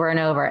that over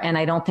and over, and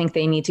I don't think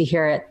they need to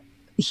hear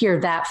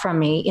that from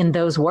me in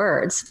those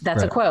words.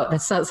 That's right. A quote.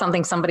 That's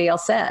something somebody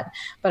else said.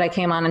 But I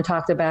came on and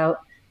talked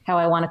about how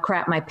I want to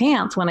crap my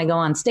pants when I go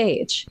on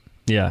stage.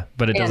 Yeah,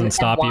 but it doesn't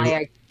stop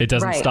you. It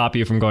doesn't stop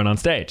you from going on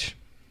stage.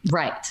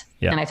 Right.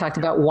 Yeah. And I talked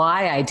about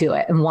why I do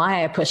it and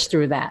why I push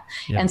through that.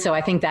 Yeah. And so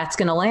I think that's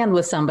going to land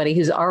with somebody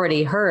who's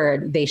already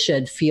heard they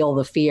should feel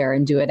the fear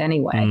and do it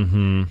anyway.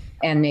 Mm-hmm.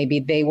 And maybe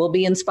they will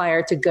be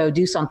inspired to go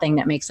do something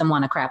that makes them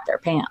want to crap their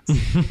pants.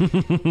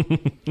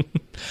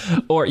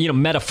 Or,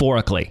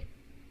 metaphorically.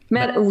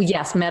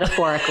 Yes,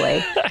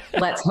 metaphorically.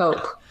 Let's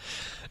hope.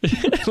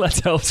 Let's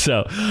hope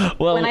so.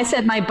 Well, when I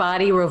said my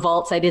body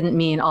revolts, I didn't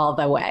mean all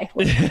the way.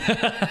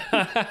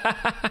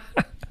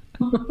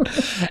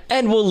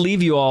 And we'll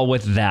leave you all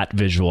with that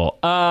visual.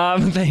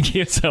 Thank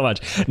you so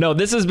much. No,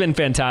 this has been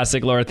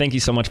fantastic, Laura. Thank you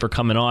so much for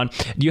coming on.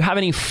 Do you have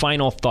any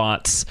final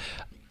thoughts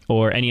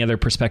or any other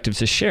perspectives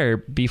to share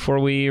before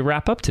we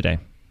wrap up today?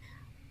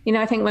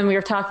 I think when we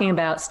were talking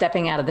about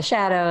stepping out of the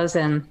shadows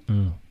and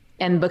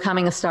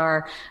becoming a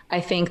star,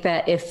 I think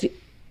that if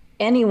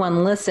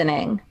anyone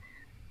listening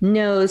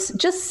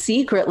just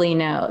secretly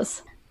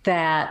knows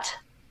that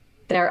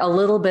they're a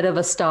little bit of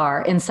a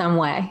star in some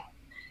way,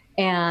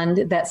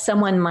 and that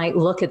someone might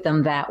look at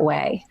them that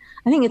way,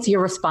 I think it's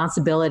your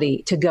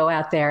responsibility to go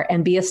out there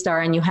and be a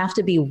star, and you have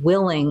to be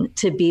willing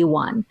to be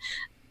one.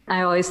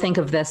 I always think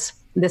of this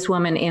this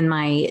woman in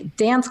my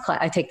dance class.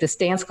 I take this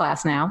dance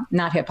class now,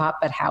 not hip hop,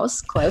 but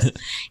house, close.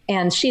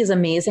 And she is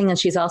amazing. And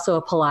she's also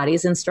a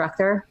Pilates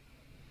instructor.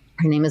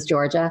 Her name is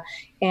Georgia.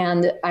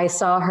 And I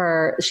saw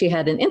her, she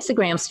had an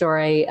Instagram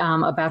story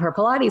about her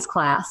Pilates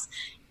class.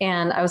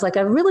 And I was like,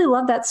 I really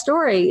love that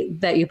story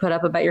that you put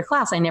up about your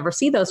class. I never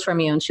see those from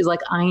you. And she's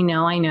like, I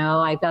know.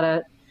 I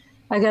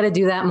gotta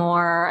do that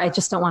more. I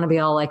just don't want to be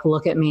all like,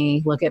 look at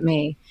me.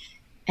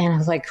 And I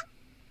was like,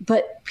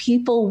 but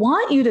people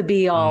want you to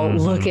be all,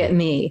 look at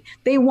me.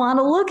 They want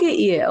to look at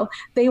you.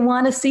 They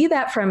want to see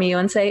that from you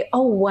and say,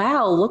 oh,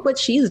 wow, look what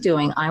she's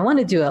doing. I want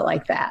to do it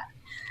like that.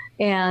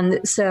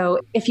 And so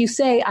if you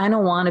say, I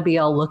don't want to be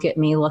all, look at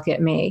me,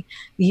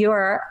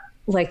 you're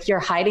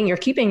hiding, you're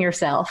keeping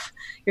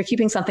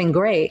something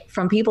great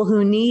from people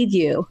who need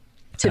you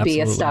to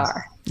be a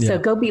star. Yeah. So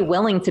go be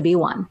willing to be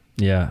one.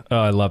 Yeah. Oh,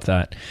 I love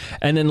that.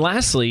 And then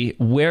lastly,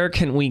 where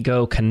can we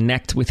go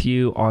connect with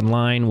you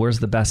online? Where's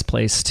the best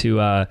place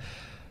to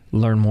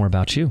learn more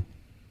about you?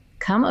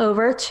 Come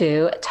over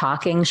to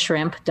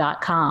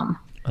talkingshrimp.com.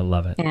 I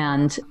love it.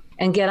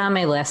 And get on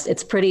my list.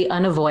 It's pretty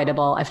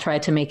unavoidable. I've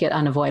tried to make it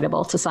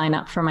unavoidable to sign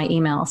up for my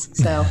emails.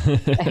 So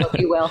I hope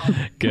you will.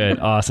 Good.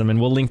 Awesome.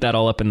 And we'll link that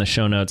all up in the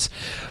show notes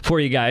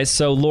for you guys.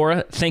 So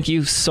Laura, thank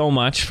you so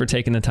much for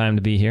taking the time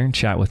to be here and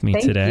chat with me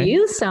today. Thank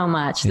you so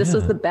much. This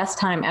was the best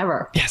time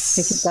ever. Yes.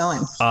 To keep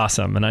going.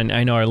 Awesome. And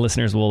I know our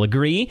listeners will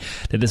agree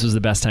that this was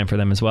the best time for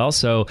them as well.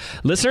 So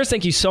listeners,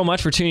 thank you so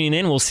much for tuning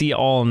in. We'll see you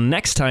all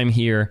next time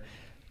here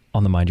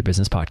on the Mind Your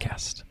Business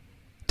podcast.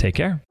 Take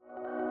care.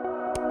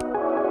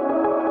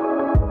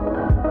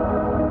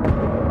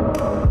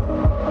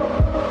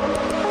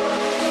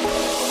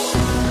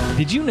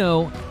 Did you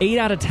know 8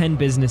 out of 10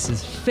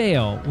 businesses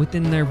fail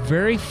within their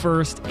very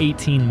first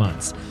 18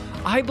 months?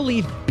 I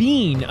believe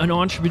being an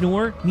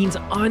entrepreneur means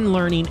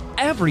unlearning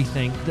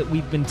everything that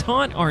we've been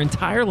taught our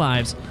entire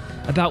lives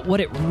about what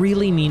it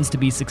really means to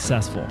be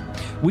successful,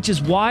 which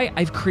is why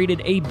I've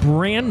created a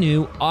brand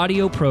new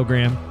audio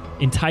program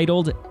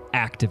entitled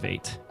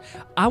Activate.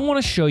 I want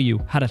to show you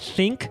how to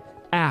think,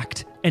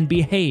 act, and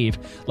behave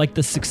like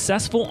the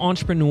successful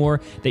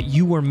entrepreneur that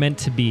you were meant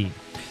to be,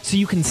 so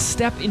you can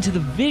step into the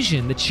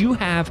vision that you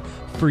have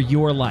for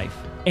your life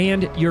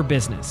and your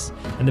business.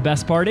 And the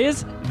best part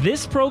is,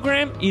 this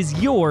program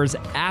is yours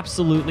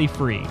absolutely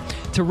free.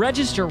 To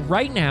register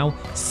right now,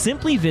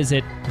 simply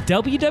visit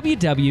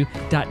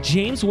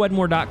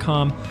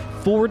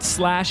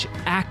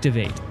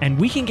www.jameswedmore.com/activate, and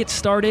we can get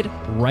started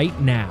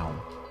right now.